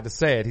 And he had to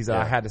say it. He said,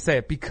 "I had to say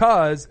it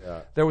because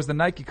there was the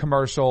Nike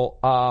commercial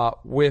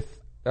with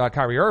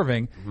Kyrie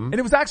Irving, and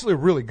it was actually a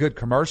really good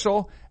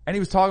commercial." And he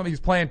was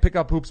playing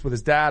pickup hoops with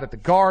his dad at the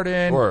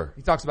Garden. Sure.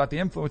 He talks about the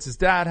influence his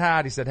dad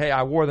had. He said, "Hey,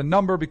 I wore the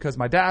number because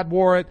my dad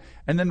wore it."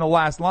 And then the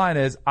last line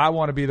is, "I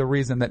want to be the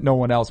reason that no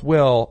one else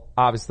will."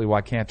 Obviously,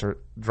 why Cantor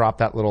dropped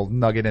that little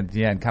nugget at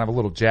the end, kind of a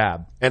little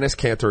jab. Enes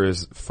Kanter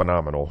is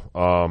phenomenal.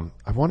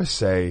 I want to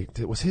say,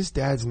 was his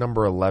dad's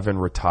number 11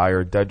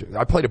 retired?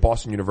 I played at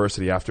Boston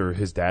University after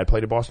his dad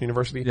played at Boston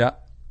University. Yeah.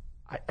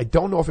 I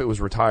don't know if it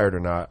was retired or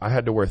not. I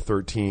had to wear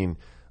 13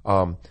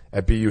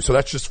 at BU, so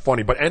that's just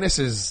funny. But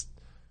Enes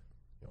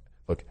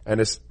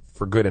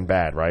for good and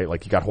bad, right?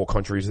 Like, you got whole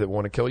countries that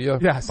want to kill you.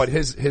 Yes. But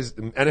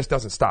Enes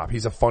doesn't stop.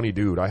 He's a funny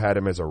dude. I had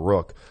him as a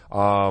rook.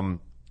 I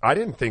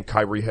didn't think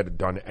Kyrie had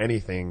done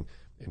anything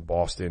in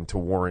Boston to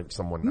warrant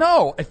someone.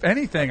 No, if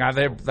anything,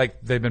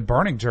 they've been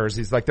burning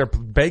jerseys. Like they're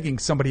begging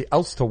somebody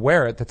else to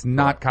wear it that's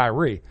not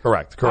Kyrie.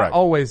 Correct. I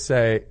always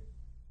say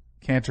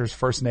Cantor's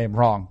first name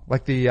wrong.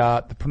 Like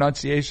the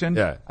pronunciation.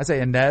 Yeah. I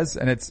say Inez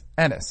and it's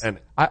Ennis. And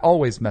I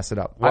always mess it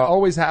up. Well, I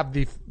always have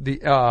the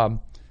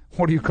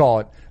what do you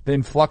call it? The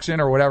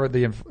inflection or whatever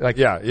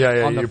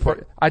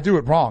I do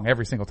it wrong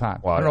every single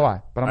time. Well, I don't know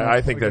why, but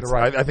I think that's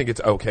right. I think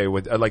it's okay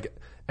with like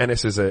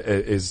Ennis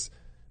is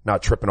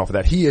not tripping off of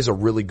that. He is a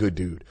really good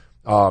dude.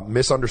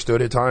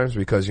 Misunderstood at times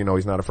because, he's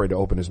not afraid to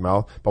open his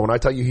mouth. But when I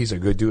tell you he's a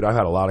good dude, I've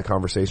had a lot of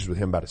conversations with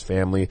him about his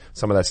family,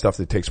 some of that stuff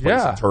that takes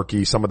place in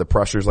Turkey, some of the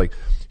pressures. Like,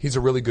 he's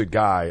a really good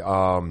guy.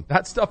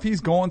 That stuff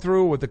he's going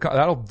through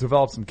that'll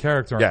develop some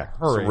character in a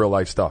hurry. Some real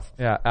life stuff.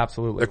 Yeah,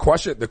 absolutely.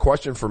 The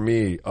question for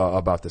me,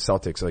 about the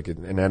Celtics, like,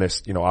 and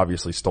Ennis,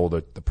 obviously stole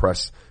the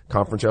press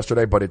conference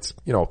yesterday, but it's,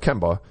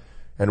 Kemba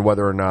and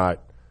whether or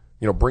not,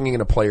 bringing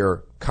in a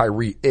player,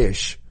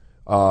 Kyrie-ish,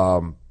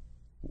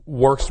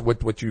 works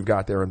with what you've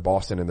got there in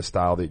Boston and the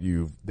style that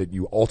you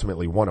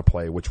ultimately want to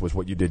play, which was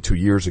what you did 2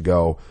 years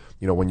ago,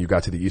 when you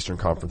got to the Eastern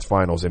Conference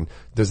Finals. And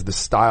does the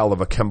style of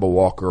a Kemba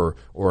Walker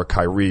or a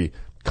Kyrie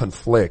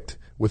conflict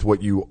with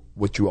what you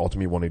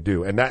ultimately want to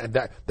do? And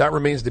that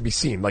remains to be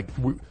seen. Like,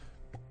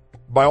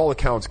 by all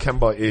accounts,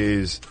 Kemba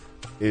is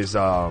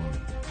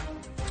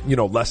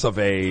less of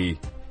a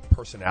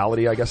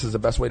personality, I guess is the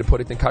best way to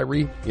put it, than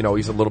Kyrie.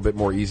 He's a little bit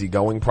more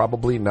easygoing,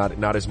 probably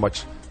not as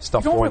much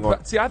stuff going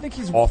on. See, I think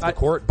he's off the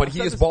court, but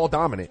he is ball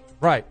dominant,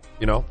 right?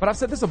 But I've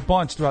said this a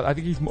bunch throughout. I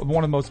think he's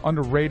one of the most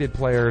underrated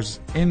players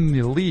in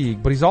the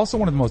league, but he's also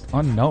one of the most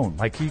unknown.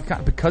 Like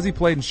because he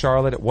played in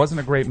Charlotte, it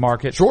wasn't a great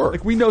market. Sure,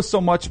 like we know so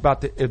much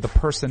about the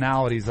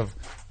personalities of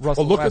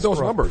Russell. Well, look Westbrook. at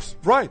those numbers.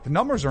 Right, the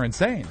numbers are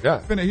insane.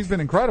 Yeah, he's been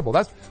incredible.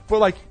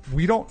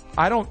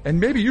 I don't, and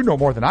maybe you know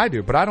more than I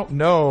do, but I don't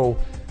know.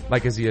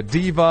 Like, is he a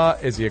diva?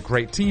 Is he a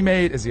great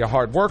teammate? Is he a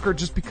hard worker?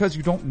 Just because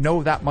you don't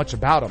know that much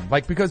about him.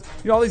 Like, because,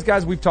 all these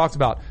guys we've talked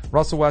about,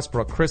 Russell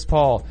Westbrook, Chris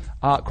Paul,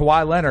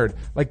 Kawhi Leonard,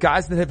 like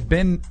guys that have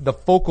been the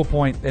focal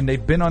point and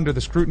they've been under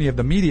the scrutiny of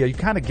the media, you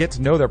kind of get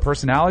to know their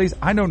personalities.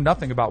 I know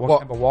nothing about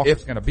what Kemba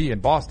Walker's going to be in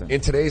Boston.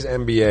 In today's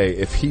NBA,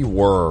 if he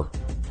were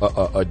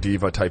a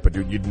diva type of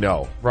dude, you'd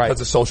know. Right.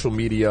 Because of social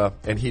media,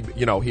 and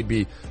he'd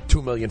be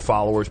 2 million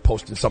followers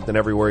posting something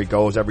everywhere he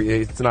goes.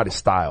 It's not his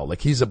style. Like,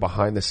 he's a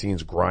behind the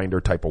scenes grinder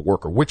type of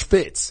worker, which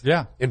fits.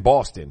 Yeah. In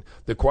Boston.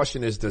 The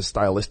question is, does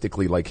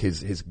stylistically, like,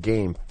 his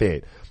game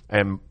fit?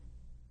 And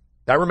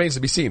that remains to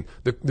be seen.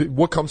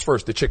 What comes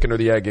first, the chicken or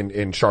the egg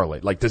in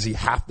Charlotte? Like, does he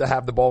have to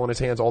have the ball in his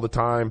hands all the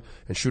time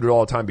and shoot it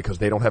all the time because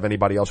they don't have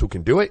anybody else who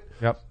can do it?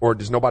 Yep. Or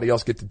does nobody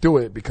else get to do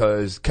it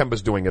because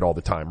Kemba's doing it all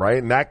the time,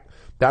 right? And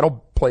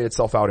that'll play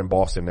itself out in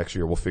Boston next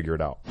year. We'll figure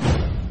it out.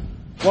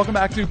 Welcome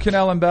back to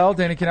Cannell and Bell.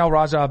 Danny Cannell,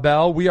 Raja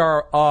Bell. We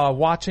are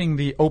watching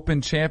the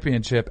Open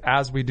Championship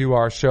as we do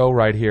our show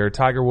right here.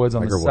 Tiger Woods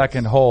on the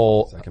second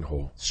hole. Second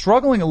hole.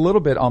 Struggling a little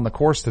bit on the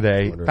course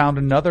today. Found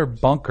another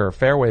bunker,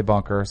 fairway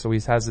bunker, so he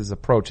has his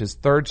approach. His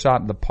third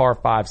shot in the par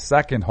 5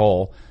 second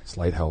hole.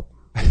 Slight help.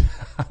 I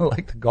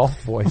like the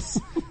golf voice.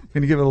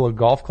 Can you give it a little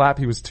golf clap?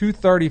 He was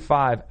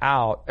 235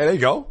 out. Hey, there you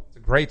go.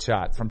 Great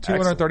shot from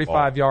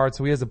 235 yards.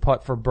 So he has a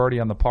putt for birdie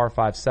on the par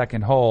 5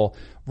 second hole.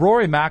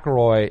 Rory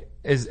McIlroy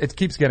it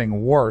keeps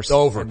getting worse. It's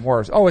over. And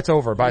worse. Oh, it's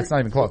over, but it's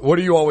not even close. What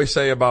do you always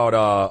say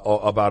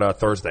about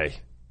Thursday?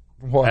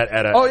 What?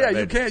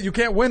 You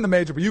can't win the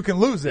major, but you can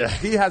lose it.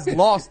 He has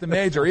lost the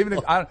major. Even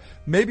if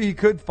maybe he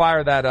could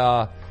fire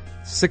that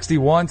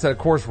 61 to a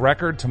course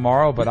record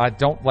tomorrow, but I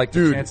don't like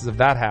the chances of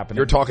that happening.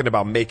 You're talking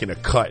about making a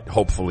cut,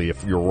 hopefully,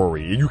 if you're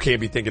Rory. You can't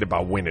be thinking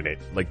about winning it.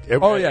 Like,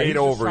 8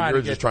 over,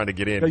 you're just trying to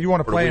get in. You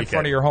want to play in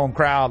front of your home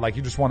crowd. Like,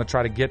 you just want to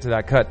try to get to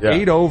that cut. Yeah.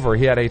 8 over,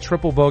 he had a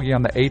triple bogey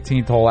on the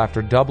 18th hole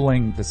after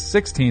doubling the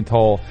 16th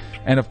hole.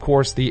 And, of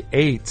course, the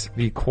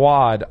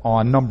quad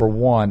on number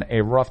 1,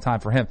 a rough time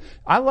for him.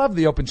 I love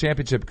the Open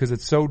Championship because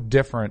it's so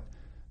different.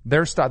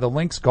 Their style, the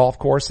links golf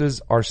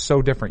courses are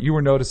so different. You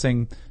were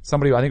noticing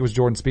somebody, I think it was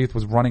Jordan Spieth,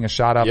 was running a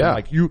shot up. Yeah.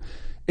 And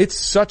it's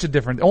such a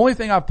different. The only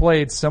thing I've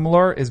played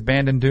similar is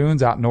Bandon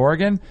Dunes out in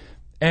Oregon,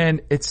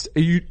 and it's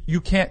you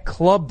can't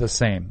club the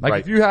same. Like,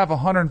 if you have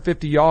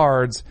 150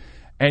 yards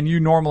and you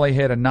normally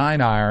hit a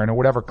 9-iron or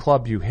whatever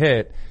club you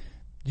hit,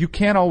 you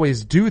can't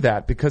always do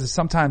that because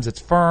sometimes it's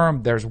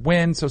firm, there's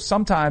wind, so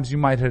sometimes you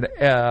might hit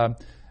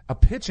a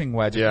pitching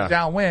wedge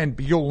downwind,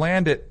 but you'll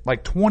land it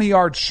like 20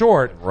 yards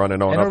short.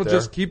 Running on and up it'll there.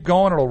 just keep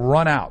going, it'll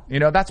run out.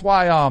 That's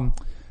why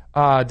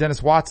Tom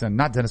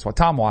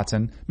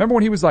Watson, remember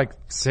when he was like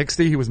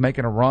 60, he was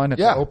making a run at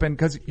the Open?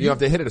 Because you have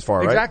to hit it as far,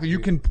 right? Exactly. You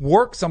can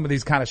work some of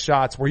these kind of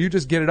shots where you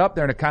just get it up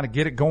there and kind of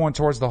get it going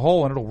towards the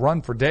hole and it'll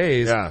run for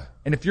days. Yeah.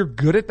 And if you're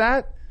good at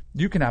that,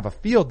 you can have a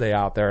field day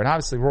out there. And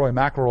obviously Rory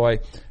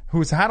McIlroy,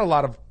 who's had a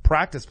lot of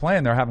practice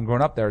playing there, having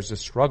grown up there, is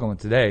just struggling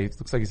today. It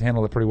looks like he's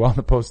handled it pretty well in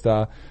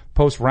the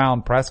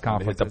post-round press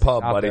conference. Hit the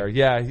pub, buddy. There.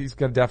 Yeah, he's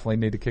going to definitely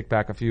need to kick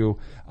back a few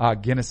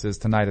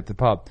Guinnesses tonight at the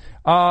pub.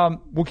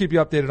 We'll keep you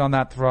updated on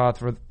that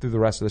through the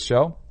rest of the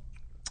show.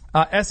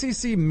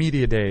 SEC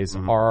Media Days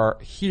are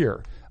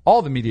here.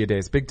 all the media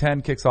days. Big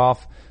Ten kicks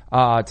off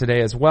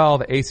today as well.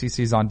 The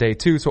ACC's on day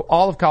 2. So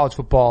all of college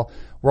football,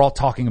 we're all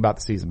talking about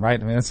the season,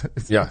 right? I mean,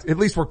 at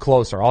least we're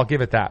closer. I'll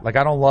give it that. Like,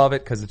 I don't love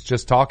it because it's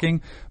just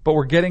talking, but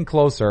we're getting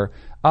closer.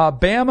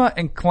 Bama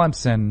and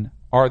Clemson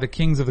are the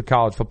kings of the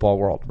college football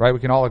world, right? We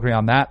can all agree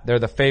on that. They're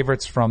the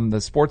favorites from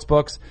the sports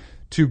books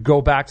to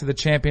go back to the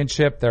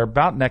championship. They're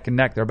about neck and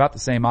neck. They're about the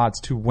same odds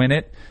to win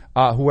it,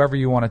 whoever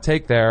you want to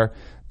take there.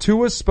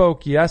 Tua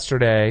spoke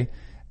yesterday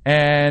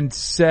and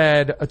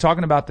said,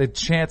 talking about the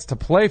chance to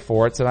play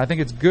for it, said, I think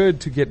it's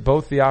good to get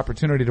both the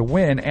opportunity to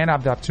win and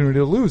have the opportunity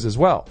to lose as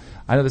well.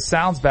 I know this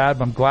sounds bad,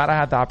 but I'm glad I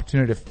had the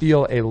opportunity to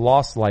feel a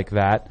loss like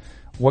that.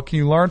 What can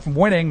you learn from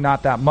winning?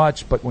 Not that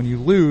much, but when you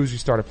lose, you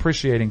start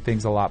appreciating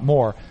things a lot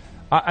more.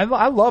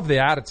 I love the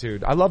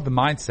attitude. I love the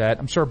mindset.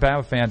 I'm sure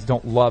Bama fans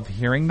don't love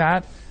hearing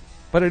that,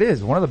 but it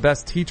is. One of the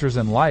best teachers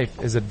in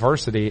life is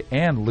adversity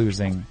and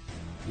losing.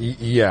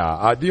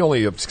 Yeah, the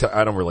only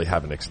I don't really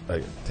have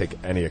take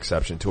any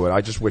exception to it.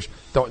 I just wish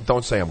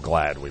don't say I'm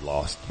glad we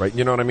lost, right?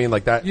 You know what I mean,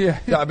 like that. Yeah.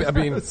 I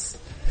mean,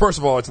 first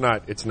of all, it's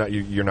not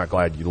you're not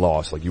glad you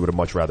lost. Like, you would have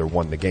much rather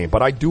won the game.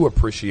 But I do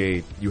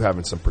appreciate you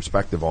having some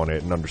perspective on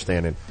it and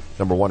understanding.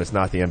 Number one, it's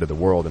not the end of the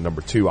world, and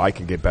number two, I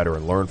can get better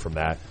and learn from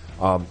that.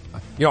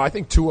 I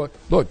think Tua,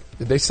 look,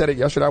 they said it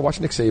yesterday. I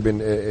watched Nick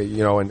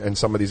Saban, and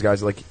some of these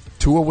guys, like,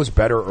 Tua was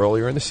better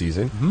earlier in the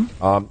season,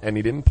 and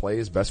he didn't play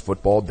his best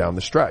football down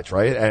the stretch,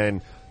 right?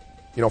 And,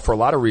 for a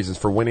lot of reasons,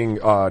 for winning,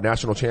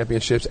 national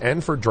championships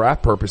and for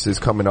draft purposes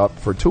coming up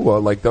for Tua,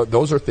 like,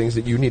 those are things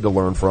that you need to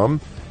learn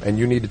from, and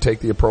you need to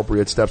take the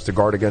appropriate steps to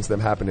guard against them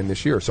happening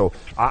this year. So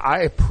I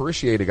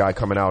appreciate a guy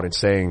coming out and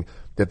saying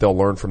that they'll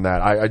learn from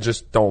that. I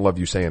just don't love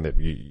you saying that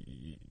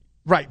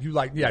right, you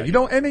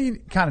don't, and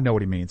you kind of know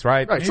what he means,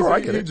 right? Right, sure, I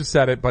get it. You just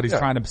said it, but he's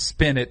trying to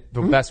spin it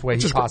the best way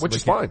he possibly can. Which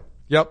is fine.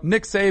 Yep.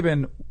 Nick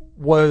Saban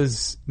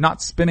was not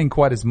spinning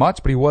quite as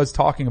much, but he was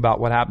talking about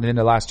what happened in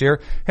the last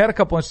year. He had a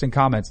couple interesting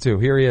comments too.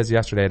 Here he is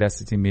yesterday at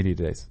SEC Media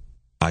Days.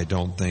 I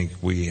don't think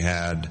we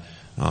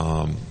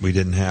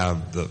didn't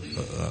have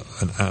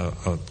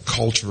a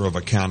culture of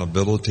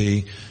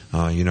accountability,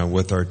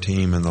 with our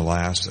team at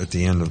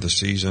the end of the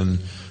season.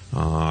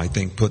 I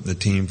think putting the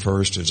team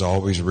first is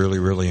always really,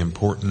 really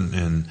important,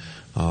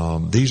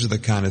 and these are the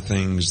kind of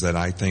things that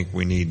I think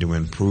we need to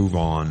improve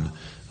on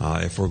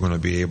if we're going to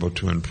be able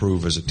to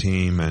improve as a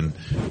team and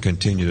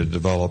continue to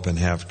develop and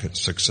have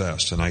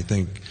success. And I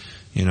think,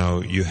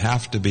 you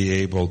have to be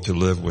able to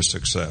live with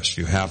success.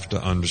 You have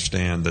to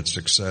understand that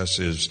success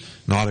is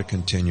not a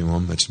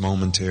continuum. It's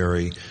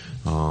momentary.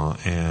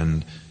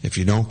 And if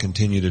you don't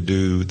continue to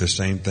do the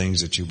same things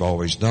that you've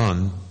always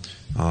done,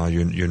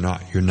 you're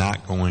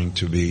not going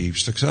to be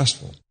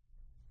successful.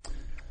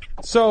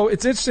 So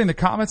it's interesting, the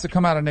comments that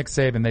come out of Nick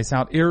Saban, they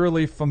sound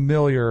eerily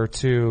familiar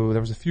to, there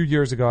was a few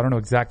years ago, I don't know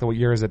exactly what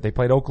year is it, they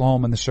played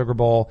Oklahoma in the Sugar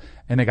Bowl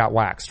and they got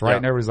waxed, right? Yeah.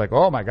 And everybody's like,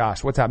 oh my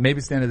gosh, what's happening? Maybe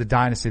it's the end of the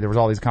dynasty. There was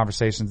all these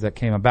conversations that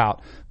came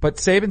about. But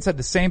Saban said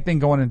the same thing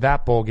going into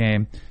that bowl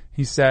game.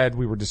 He said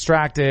we were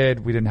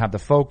distracted, we didn't have the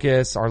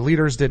focus, our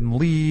leaders didn't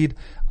lead.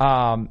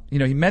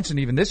 He mentioned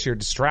even this year,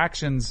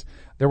 distractions.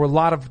 There were a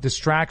lot of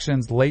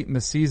distractions late in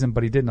the season,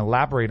 but he didn't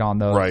elaborate on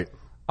those. Right.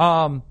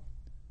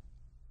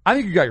 I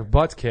think you got your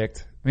butts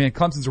kicked. I mean,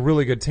 Clemson's a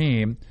really good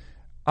team.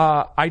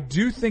 I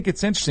do think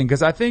it's interesting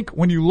because I think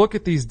when you look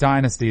at these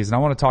dynasties, and I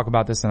want to talk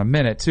about this in a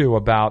minute too,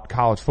 about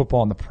college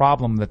football and the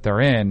problem that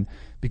they're in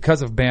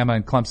because of Bama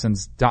and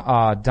Clemson's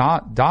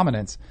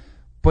dominance,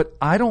 but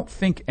I don't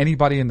think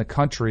anybody in the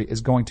country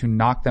is going to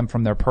knock them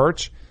from their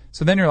perch.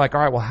 So then you're like,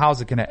 all right, well, how's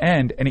it going to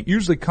end? And it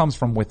usually comes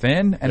from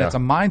within, and it's a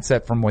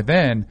mindset from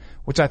within,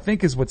 which I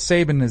think is what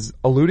Saban is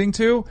alluding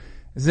to,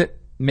 is that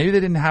maybe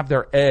they didn't have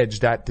their edge,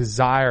 that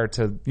desire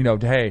to,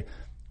 hey,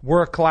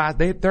 we're a class,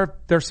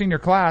 their senior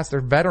class, their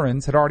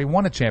veterans had already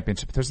won a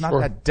championship. There's not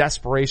that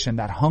desperation,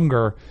 that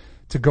hunger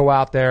to go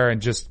out there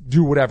and just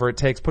do whatever it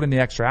takes, put in the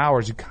extra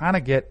hours. You kind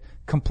of get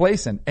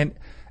complacent. And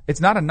it's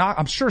not a knock.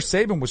 I'm sure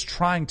Saban was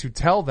trying to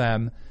tell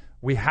them,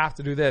 we have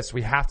to do this,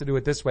 we have to do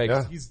it this way.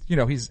 Yeah.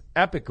 He's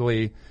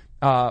epically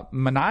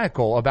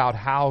maniacal about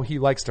how he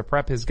likes to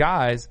prep his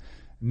guys.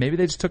 Maybe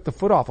they just took the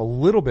foot off a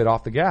little bit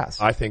off the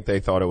gas. I think they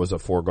thought it was a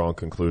foregone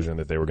conclusion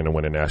that they were going to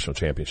win a national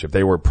championship.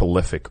 They were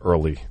prolific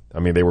early. I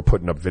mean, they were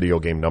putting up video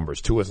game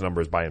numbers. Tua's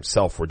numbers by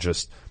himself were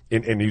just,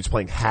 and he was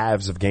playing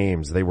halves of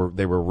games. They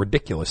were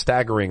ridiculous,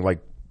 staggering, like,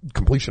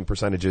 completion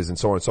percentages and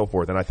so on and so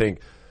forth. And I think,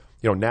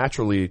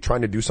 naturally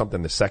trying to do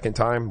something the second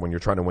time when you're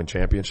trying to win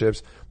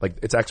championships, like,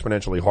 it's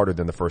exponentially harder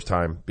than the first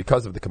time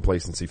because of the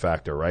complacency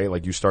factor, right?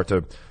 Like, you start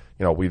to,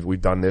 we've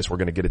done this, we're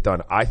going to get it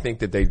done. I think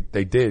that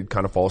they did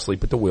kind of fall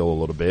asleep at the wheel a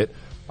little bit,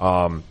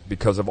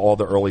 because of all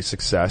the early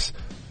success.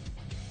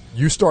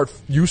 You start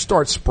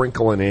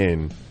sprinkling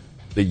in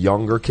the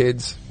younger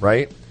kids,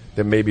 right?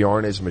 That maybe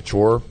aren't as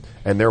mature,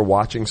 and they're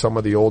watching some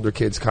of the older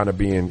kids kind of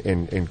be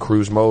in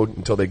cruise mode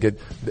until they get,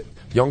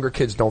 younger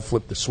kids don't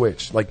flip the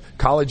switch. Like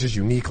college is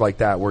unique like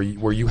that, where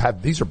you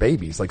have, these are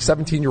babies, like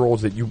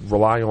 17-year-olds that you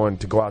rely on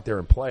to go out there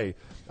and play.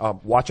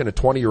 Watching a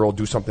 20-year-old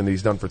do something that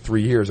he's done for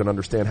 3 years and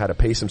understand how to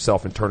pace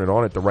himself and turn it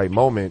on at the right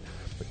moment,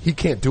 he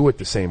can't do it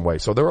the same way.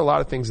 So there are a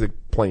lot of things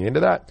that play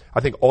into that.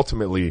 I think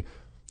ultimately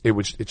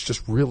it's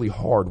just really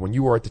hard when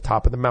you are at the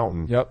top of the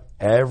mountain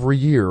every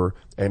year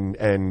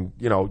and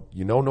you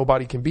know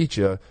nobody can beat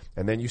you,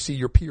 and then you see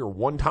your peer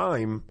one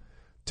time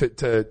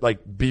to like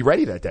be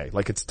ready that day.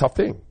 Like it's a tough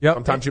thing.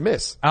 Sometimes you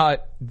miss.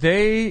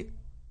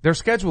 Their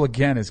schedule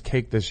again is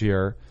cake this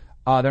year.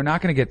 They're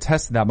not going to get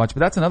tested that much,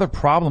 but that's another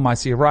problem I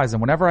see arise. And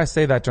whenever I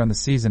say that during the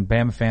season,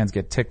 Bama fans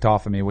get ticked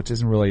off at me, which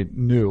isn't really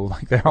new.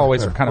 Like they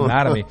always are kind of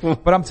mad at me.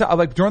 But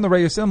like during the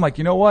regular season, I'm like,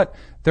 you know what?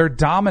 Their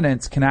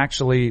dominance can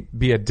actually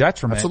be a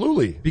detriment.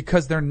 Absolutely.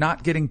 Because they're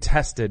not getting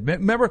tested.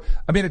 Remember,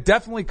 I mean, it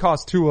definitely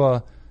cost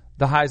Tua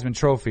the Heisman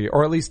Trophy,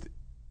 or at least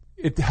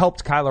it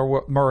helped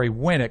Kyler Murray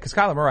win it, because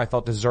Kyler Murray, I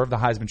felt, deserved the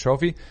Heisman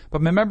Trophy.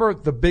 But remember,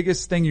 the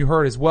biggest thing you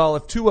heard is, well,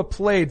 if Tua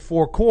played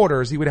 4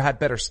 quarters, he would have had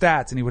better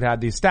stats and he would have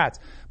had these stats.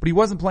 But he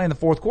wasn't playing the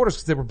fourth quarters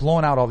because they were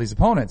blowing out all these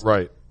opponents.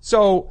 Right.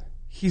 So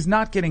he's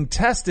not getting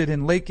tested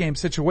in late game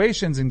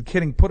situations and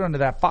getting put under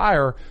that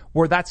fire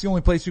where that's the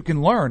only place you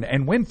can learn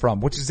and win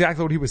from, which is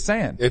exactly what he was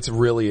saying. It's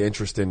really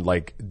interesting,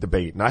 like,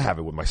 debate. And I have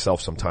it with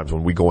myself sometimes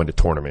when we go into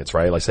tournaments,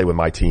 right? Like, say with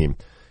my team.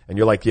 And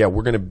you're like, yeah,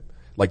 we're going to,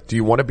 like, do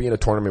you want to be in a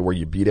tournament where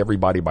you beat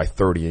everybody by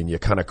 30 and you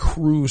kind of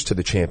cruise to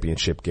the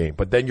championship game?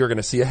 But then you're going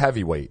to see a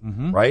heavyweight,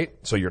 right?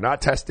 So you're not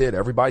tested.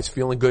 Everybody's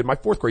feeling good. My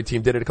 4th grade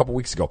team did it a couple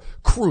weeks ago.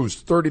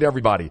 Cruised 30 to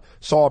everybody.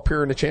 Saw a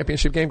pair in the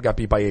championship game, got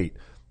beat by 8.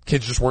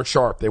 Kids just weren't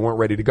sharp. They weren't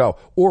ready to go.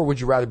 Or would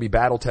you rather be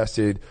battle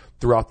tested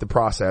throughout the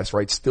process,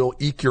 right? Still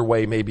eke your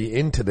way maybe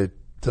into the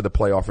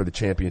playoff or the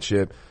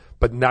championship.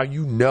 But now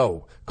you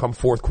know, come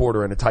 4th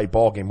quarter in a tight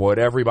ball game, what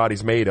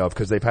everybody's made of,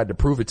 because they've had to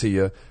prove it to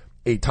you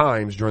 8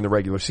 times during the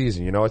regular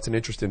season. You know, it's an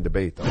interesting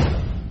debate, though.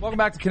 Welcome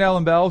back to Cannell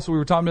and Bell. So we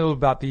were talking a little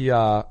about the,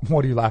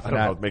 what are you laughing at?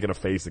 I was making a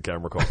face the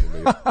camera called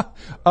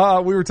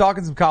me. We were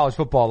talking some college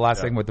football last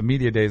segment with the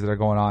media days that are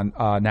going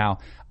on, now.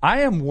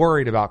 I am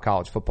worried about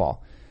college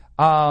football.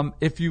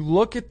 If you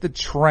look at the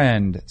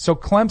trend, so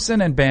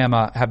Clemson and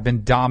Bama have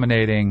been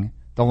dominating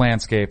the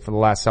landscape for the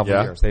last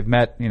several years. They've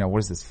met, what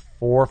is this,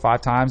 4 or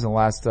 5 times in the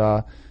last,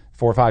 4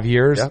 or 5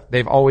 years.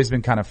 They've always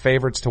been kind of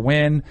favorites to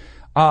win.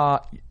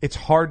 It's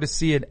hard to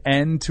see an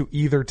end to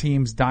either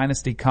team's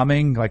dynasty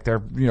coming. Like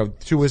they're,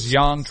 Tua's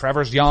young,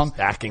 Trevor's young.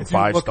 Stacking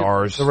 5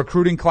 stars. The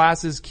recruiting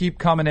classes keep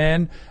coming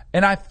in.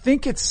 And I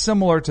think it's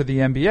similar to the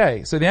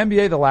NBA. So the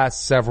NBA the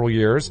last several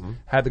years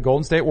had the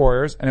Golden State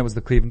Warriors and it was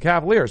the Cleveland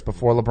Cavaliers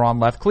before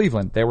LeBron left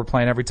Cleveland. They were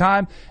playing every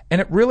time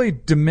and it really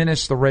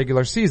diminished the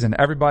regular season.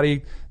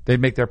 They'd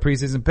make their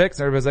preseason picks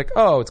and everybody's like,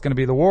 oh, it's going to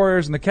be the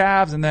Warriors and the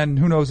Cavs and then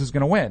who knows who's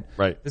going to win.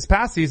 Right. This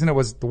past season it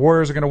was the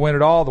Warriors are going to win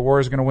it all. The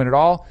Warriors are going to win it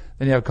all.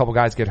 Then you have a couple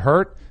guys get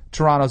hurt.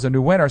 Toronto's a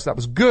new winner, so that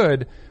was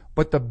good.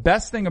 But the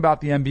best thing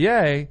about the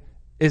NBA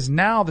is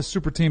now the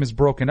super team is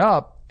broken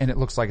up and it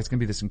looks like it's going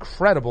to be this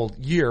incredible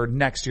year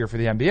next year for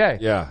the NBA.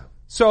 Yeah.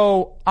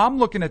 So I'm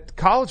looking at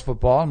college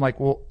football. I'm like,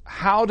 well,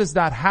 how does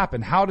that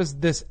happen? How does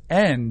this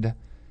end?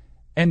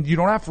 And you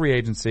don't have free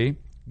agency.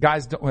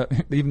 Guys,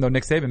 even though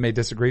Nick Saban may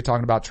disagree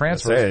talking about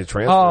transfers.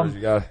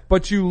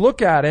 But you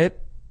look at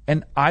it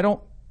and I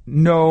don't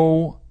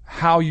know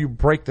how you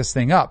break this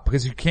thing up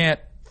because you can't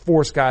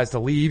force guys to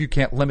leave. You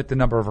can't limit the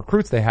number of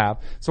recruits they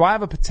have. So I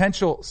have a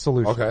potential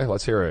solution. Okay,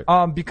 let's hear it.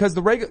 Because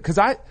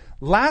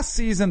last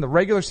season, the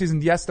regular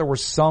season, yes, there were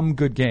some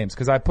good games.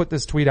 Because I put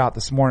this tweet out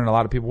this morning. A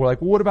lot of people were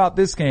like, well, what about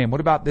this game?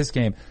 What about this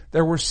game?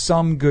 There were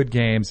some good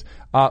games.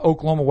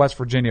 Oklahoma, West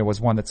Virginia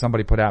was one that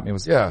somebody put at me. It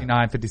was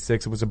 59-56.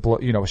 It was a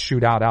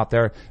shootout out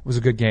there. It was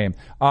a good game.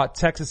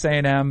 Texas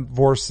A&M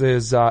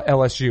versus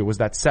LSU was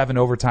that 7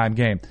 overtime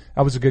game.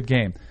 That was a good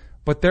game.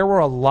 But there were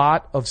a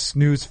lot of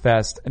snooze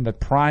fest in the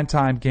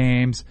primetime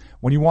games.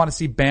 When you want to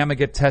see Bama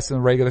get tested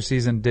in the regular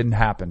season, didn't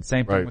happen.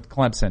 Same thing with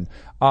Clemson.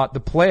 The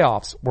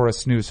playoffs were a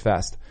snooze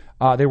fest.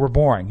 They were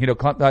boring.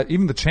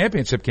 Even the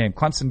championship game,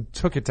 Clemson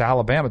took it to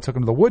Alabama, took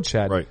them to the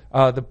woodshed. Right.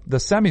 The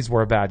semis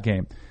were a bad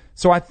game.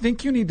 So I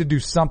think you need to do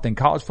something.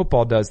 College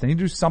football does. They need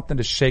to do something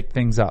to shake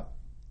things up.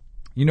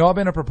 I've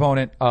been a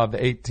proponent of the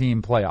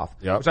 8-team playoff,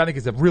 which I think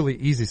is a really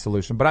easy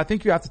solution, but I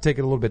think you have to take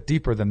it a little bit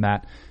deeper than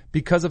that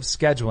because of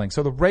scheduling.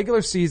 So the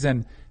regular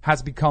season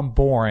has become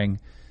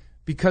boring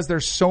because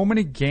there's so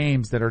many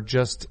games that are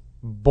just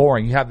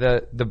boring. You have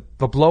the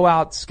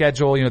blowout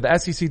schedule. The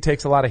SEC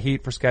takes a lot of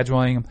heat for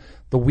scheduling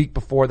the week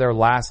before their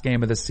last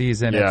game of the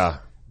season. Yeah.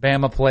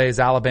 Bama plays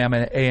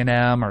Alabama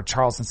A&M or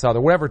Charleston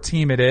Southern, whatever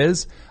team it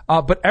is.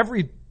 But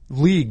every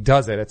league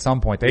does it at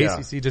some point. The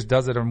ACC just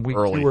does it in week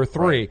 2 or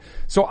 3. Right.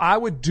 So I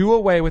would do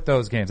away with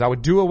those games. I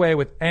would do away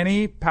with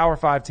any Power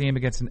 5 team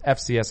against an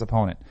FCS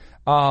opponent.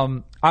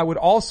 I would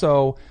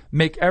also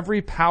make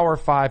every Power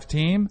 5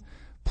 team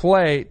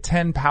play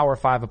 10 Power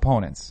 5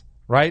 opponents,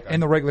 right? In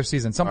the regular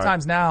season.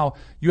 Sometimes now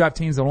you have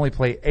teams that only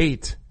play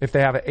 8 if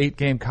they have an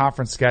 8-game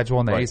conference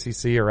schedule in the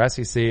ACC or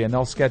SEC, and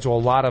they'll schedule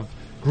a lot of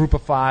Group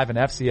of 5 and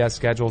FCS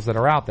schedules that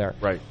are out there.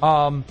 Right.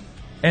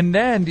 And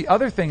then the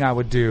other thing I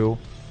would do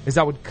is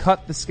I would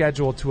cut the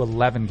schedule to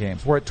 11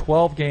 games. We're at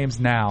 12 games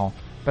now,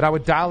 but I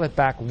would dial it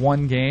back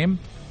one game.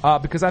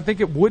 Because I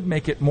think it would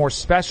make it more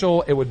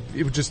special. It would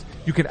just,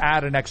 you could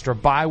add an extra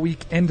bye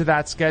week into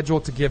that schedule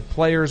to give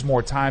players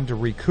more time to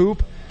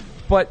recoup.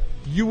 But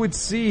you would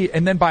see,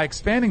 and then by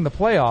expanding the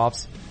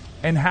playoffs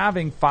and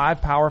having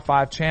 5 Power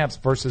 5 champs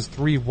versus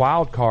 3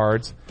 wild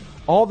cards,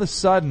 all of a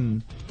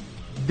sudden,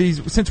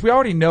 since we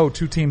already know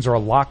 2 teams are a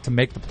lock to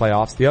make the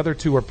playoffs, the other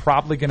 2 are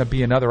probably going to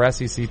be another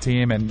SEC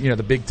team and,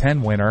 the Big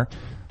Ten winner.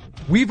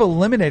 We've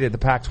eliminated the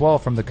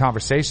Pac-12 from the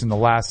conversation the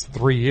last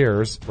 3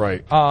 years.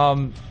 Right.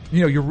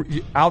 You're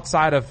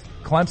outside of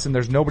Clemson,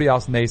 there's nobody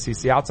else in the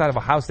ACC. Outside of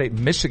Ohio State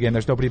and Michigan,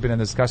 there's nobody been in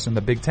the discussion in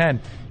the Big Ten.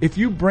 If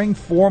you bring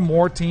 4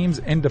 more teams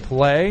into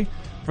play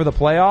for the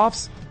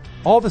playoffs,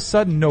 all of a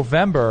sudden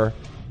November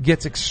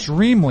gets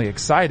extremely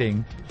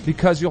exciting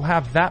because you'll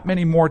have that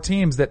many more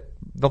teams that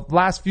the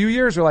last few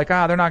years are like,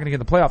 they're not going to get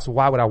in the playoffs, so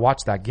why would I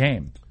watch that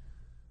game?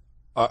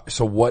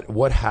 So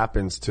what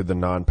happens to the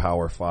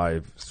non-Power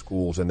 5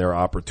 schools and their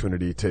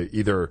opportunity to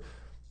either,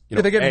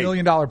 they get $1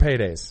 million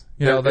paydays.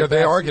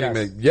 They are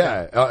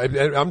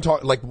getting, I'm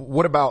talking,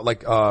 what about,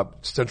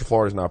 Central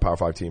Florida's not a Power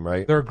 5 team,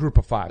 right? They're a group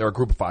of 5. They're a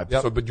group of 5.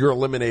 Yep. So, but you're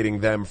eliminating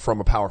them from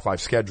a Power 5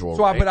 schedule,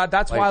 so right?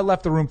 That's why I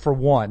left the room for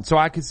 1. So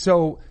I could,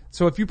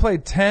 so if you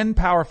played 10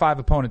 Power 5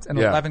 opponents in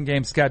an 11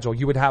 game schedule,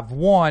 you would have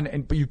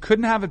 1, but you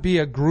couldn't have it be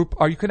a group,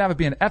 or you couldn't have it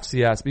be an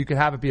FCS, but you could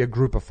have it be a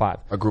group of 5.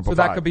 A group of 5.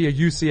 So that could be a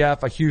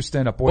UCF, a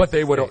Houston, a Boise But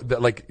they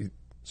would,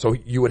 so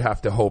you would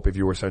have to hope if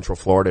you were Central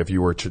Florida, if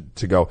you were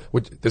to go,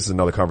 this is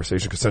another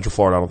conversation because Central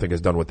Florida I don't think has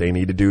done what they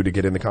need to do to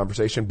get in the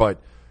conversation,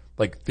 but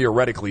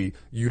theoretically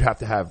you'd have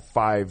to have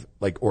 5,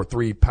 or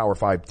 3 Power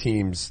 5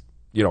 teams,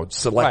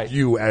 select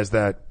you as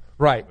that.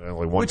 Right.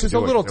 Which is a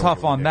little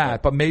tough on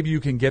that, but maybe you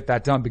can get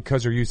that done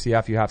because you're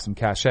UCF, you have some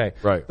cachet.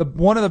 Right.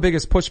 One of the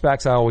biggest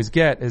pushbacks I always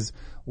get is,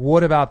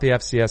 what about the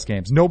FCS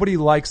games? Nobody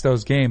likes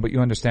those games, but you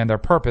understand their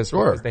purpose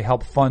because they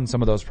help fund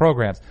some of those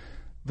programs.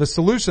 The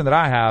solution that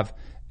I have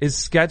is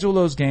schedule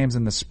those games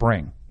in the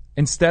spring.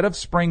 Instead of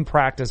spring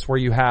practice where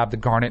you have the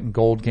Garnet and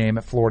Gold game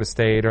at Florida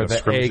State or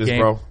the A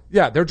game. Bro.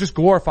 Yeah, they're just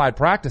glorified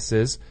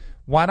practices.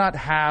 Why not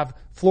have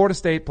Florida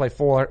State play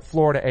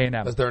Florida A&M?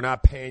 Because they're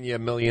not paying you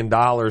 $1 million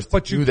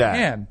to do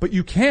that. But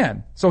you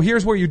can. So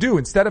here's what you do.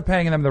 Instead of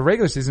paying them the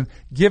regular season,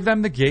 give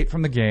them the gate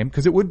from the game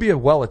because it would be a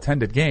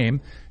well-attended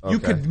game.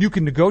 Okay. You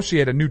can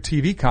negotiate a new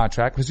TV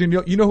contract because you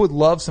know who would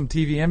love some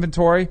TV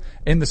inventory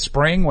in the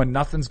spring when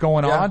nothing's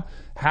going on?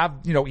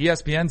 Have,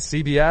 ESPN,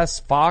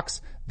 CBS,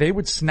 Fox, they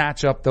would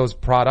snatch up those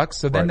products.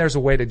 So then there's a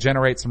way to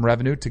generate some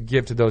revenue to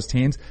give to those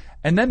teams.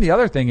 And then the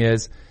other thing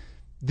is,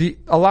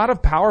 a lot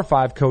of Power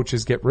 5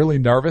 coaches get really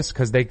nervous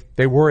because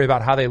they worry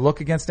about how they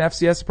look against an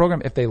FCS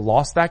program if they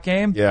lost that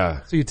game.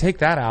 Yeah. So you take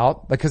that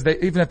out because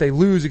even if they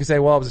lose, you can say,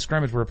 well, it was a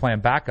scrimmage, we were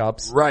playing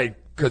backups. Right.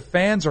 Because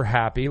fans are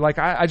happy.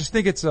 I just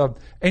think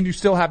and you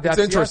still have the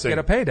FCS get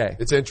a payday.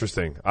 It's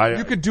interesting.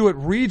 You could do it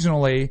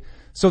regionally.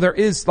 So there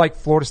is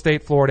Florida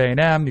State, Florida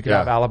A&M. You could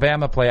have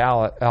Alabama play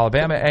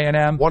Alabama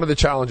A&M. One of the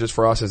challenges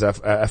for us as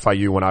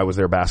FIU when I was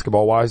there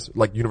basketball wise,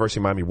 University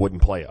of Miami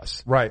wouldn't play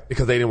us. Right.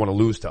 Because they didn't want to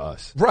lose to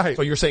us. Right.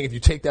 So you're saying if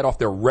you take that off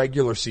their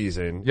regular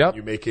season,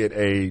 you make it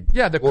a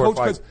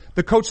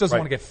the coach doesn't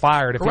want to get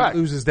fired if he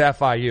loses to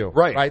FIU.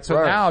 Right.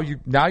 So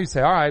now you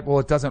say, all right, well,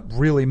 it doesn't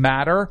really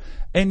matter.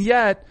 And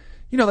yet,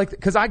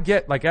 because I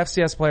get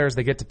FCS players,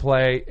 they get to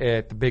play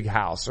at the Big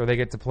House or they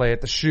get to play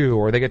at the Shoe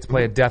or they get to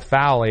play at Death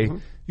Valley. Mm-hmm.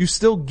 You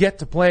still get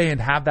to play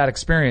and have that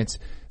experience.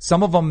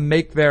 Some of them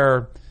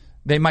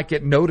they might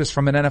get noticed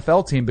from an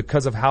NFL team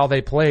because of how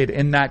they played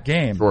in that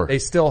game. Sure. They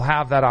still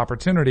have that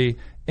opportunity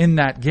in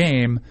that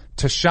game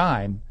to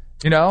shine.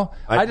 The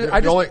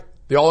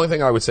only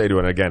thing I would say to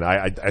it, again,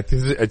 I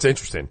think it's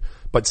interesting,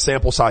 but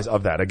sample size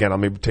of that, again, I'll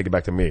maybe take it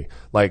back to me.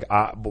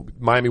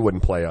 Miami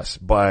wouldn't play us,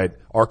 but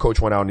our coach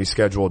went out and he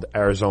scheduled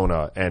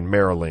Arizona and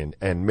Maryland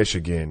and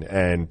Michigan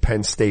and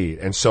Penn State.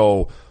 And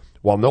so,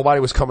 while nobody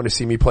was coming to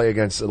see me play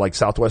against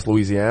Southwest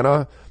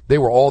Louisiana, they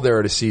were all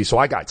there to see. So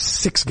I got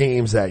 6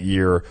 games that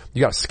year. You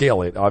got to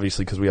scale it,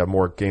 obviously, because we have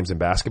more games in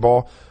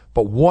basketball.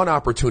 But one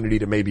opportunity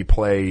to maybe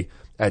play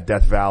at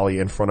Death Valley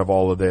in front of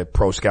all of the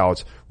pro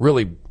scouts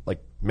really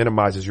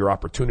minimizes your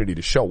opportunity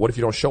to show. What if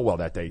you don't show well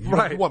that day? You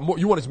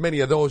want as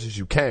many of those as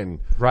you can.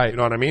 Right. You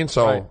know what I mean?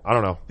 So I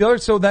don't know.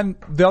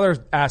 The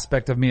other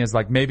aspect of me is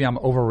maybe I'm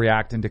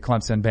overreacting to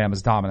Clemson and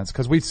Bama's dominance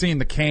because we've seen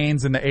the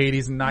Canes in the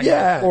 80s and 90s.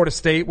 Yeah. Florida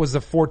State was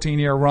a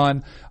 14-year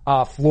run.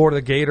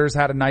 Florida Gators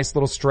had a nice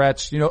little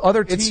stretch.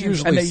 Other teams. It's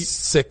usually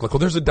cyclical.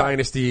 There's a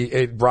dynasty.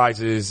 It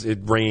rises, it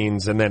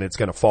rains, and then it's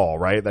going to fall,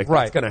 right? That's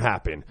going to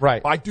happen.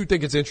 Right. I do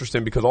think it's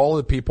interesting because all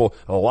of the people,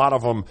 a lot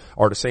of them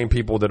are the same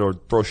people that are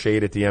throw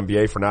shade at the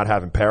NBA for not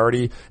having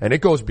parity. And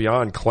it goes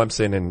beyond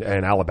Clemson and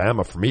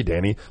Alabama for me,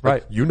 Danny.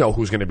 Right. You know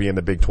who's going to be in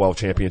the Big 12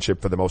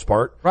 championship for the most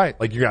part. Right.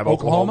 You have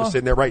Oklahoma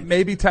sitting there, right?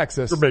 Maybe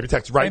Texas. Or maybe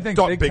Texas, right? Same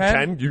thing. Big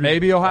Ten.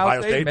 Maybe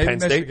Ohio State, maybe Penn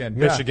State,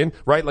 Michigan,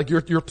 right?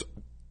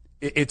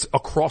 It's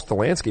across the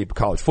landscape of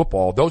college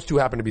football. Those two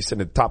happen to be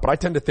sitting at the top. But I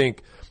tend to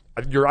think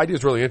your idea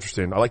is really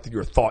interesting. I like that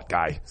you're a thought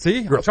guy. See,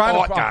 you're a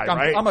thought guy,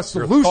 right? I'm a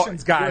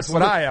solutions guy. Is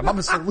what I am. I'm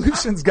a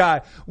solutions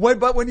guy.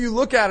 But when you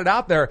look at it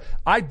out there,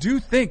 I do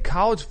think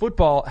college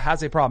football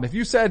has a problem. If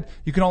you said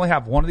you can only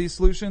have one of these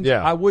solutions,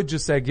 I would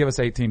just say give us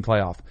 18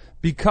 playoff,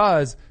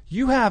 because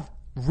you have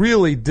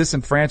really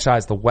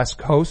disenfranchised the West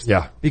Coast.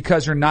 Yeah.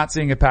 Because you're not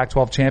seeing a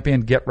Pac-12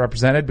 champion get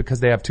represented because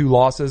they have 2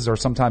 losses or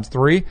sometimes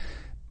 3.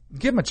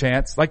 Give them a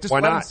chance. Like, just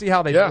let them see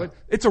how they do it.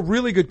 It's a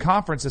really good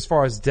conference as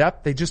far as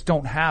depth. They just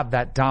don't have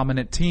that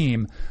dominant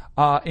team.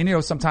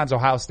 And sometimes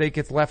Ohio State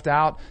gets left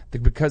out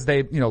because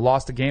they,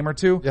 lost a game or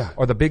two. Yeah.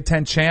 Or the Big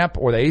Ten champ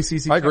or the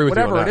ACC champ,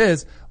 whatever it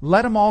is.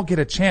 Let them all get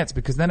a chance,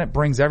 because then it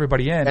brings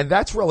everybody in. And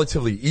that's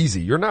relatively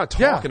easy. You're not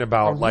talking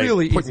about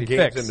really putting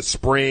games in the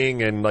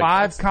spring and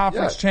 5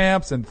 conference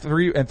champs and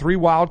 3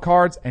 wild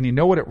cards. And you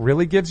know what it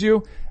really gives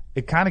you?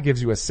 It kind of gives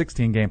you a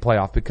 16-game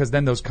playoff, because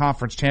then those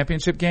conference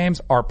championship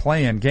games are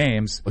playing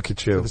games. Look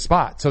at you. For the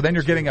spot. So then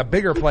you're getting a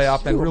bigger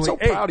playoff than really. I'm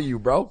so proud of you,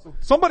 bro.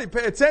 Somebody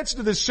pay attention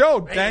to this show.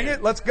 Dang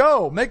it. Let's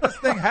go. Make this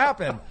thing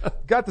happen.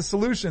 Got the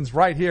solutions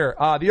right here.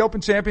 The Open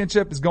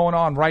Championship is going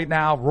on right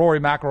now. Rory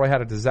McIlroy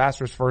had a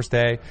disastrous first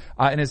day,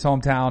 in his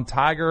hometown.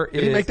 Tiger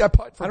Did he make that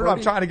putt for I don't know.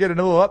 birdie? I'm trying to get a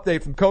little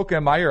update from Coca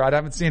in my ear. I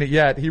haven't seen it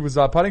yet. He was,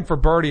 putting for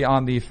birdie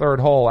on the 3rd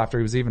hole after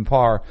he was even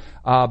par.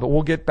 But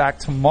we'll get back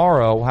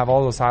tomorrow. We'll have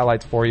all those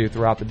highlights for you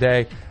throughout the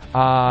day.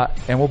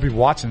 And we'll be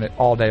watching it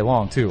all day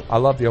long too. I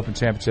love the Open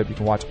Championship. You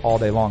can watch all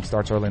day long.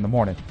 Starts early in the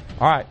morning.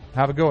 All right.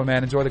 Have a good one,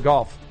 man. Enjoy the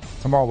golf.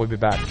 Tomorrow we'll be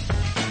back.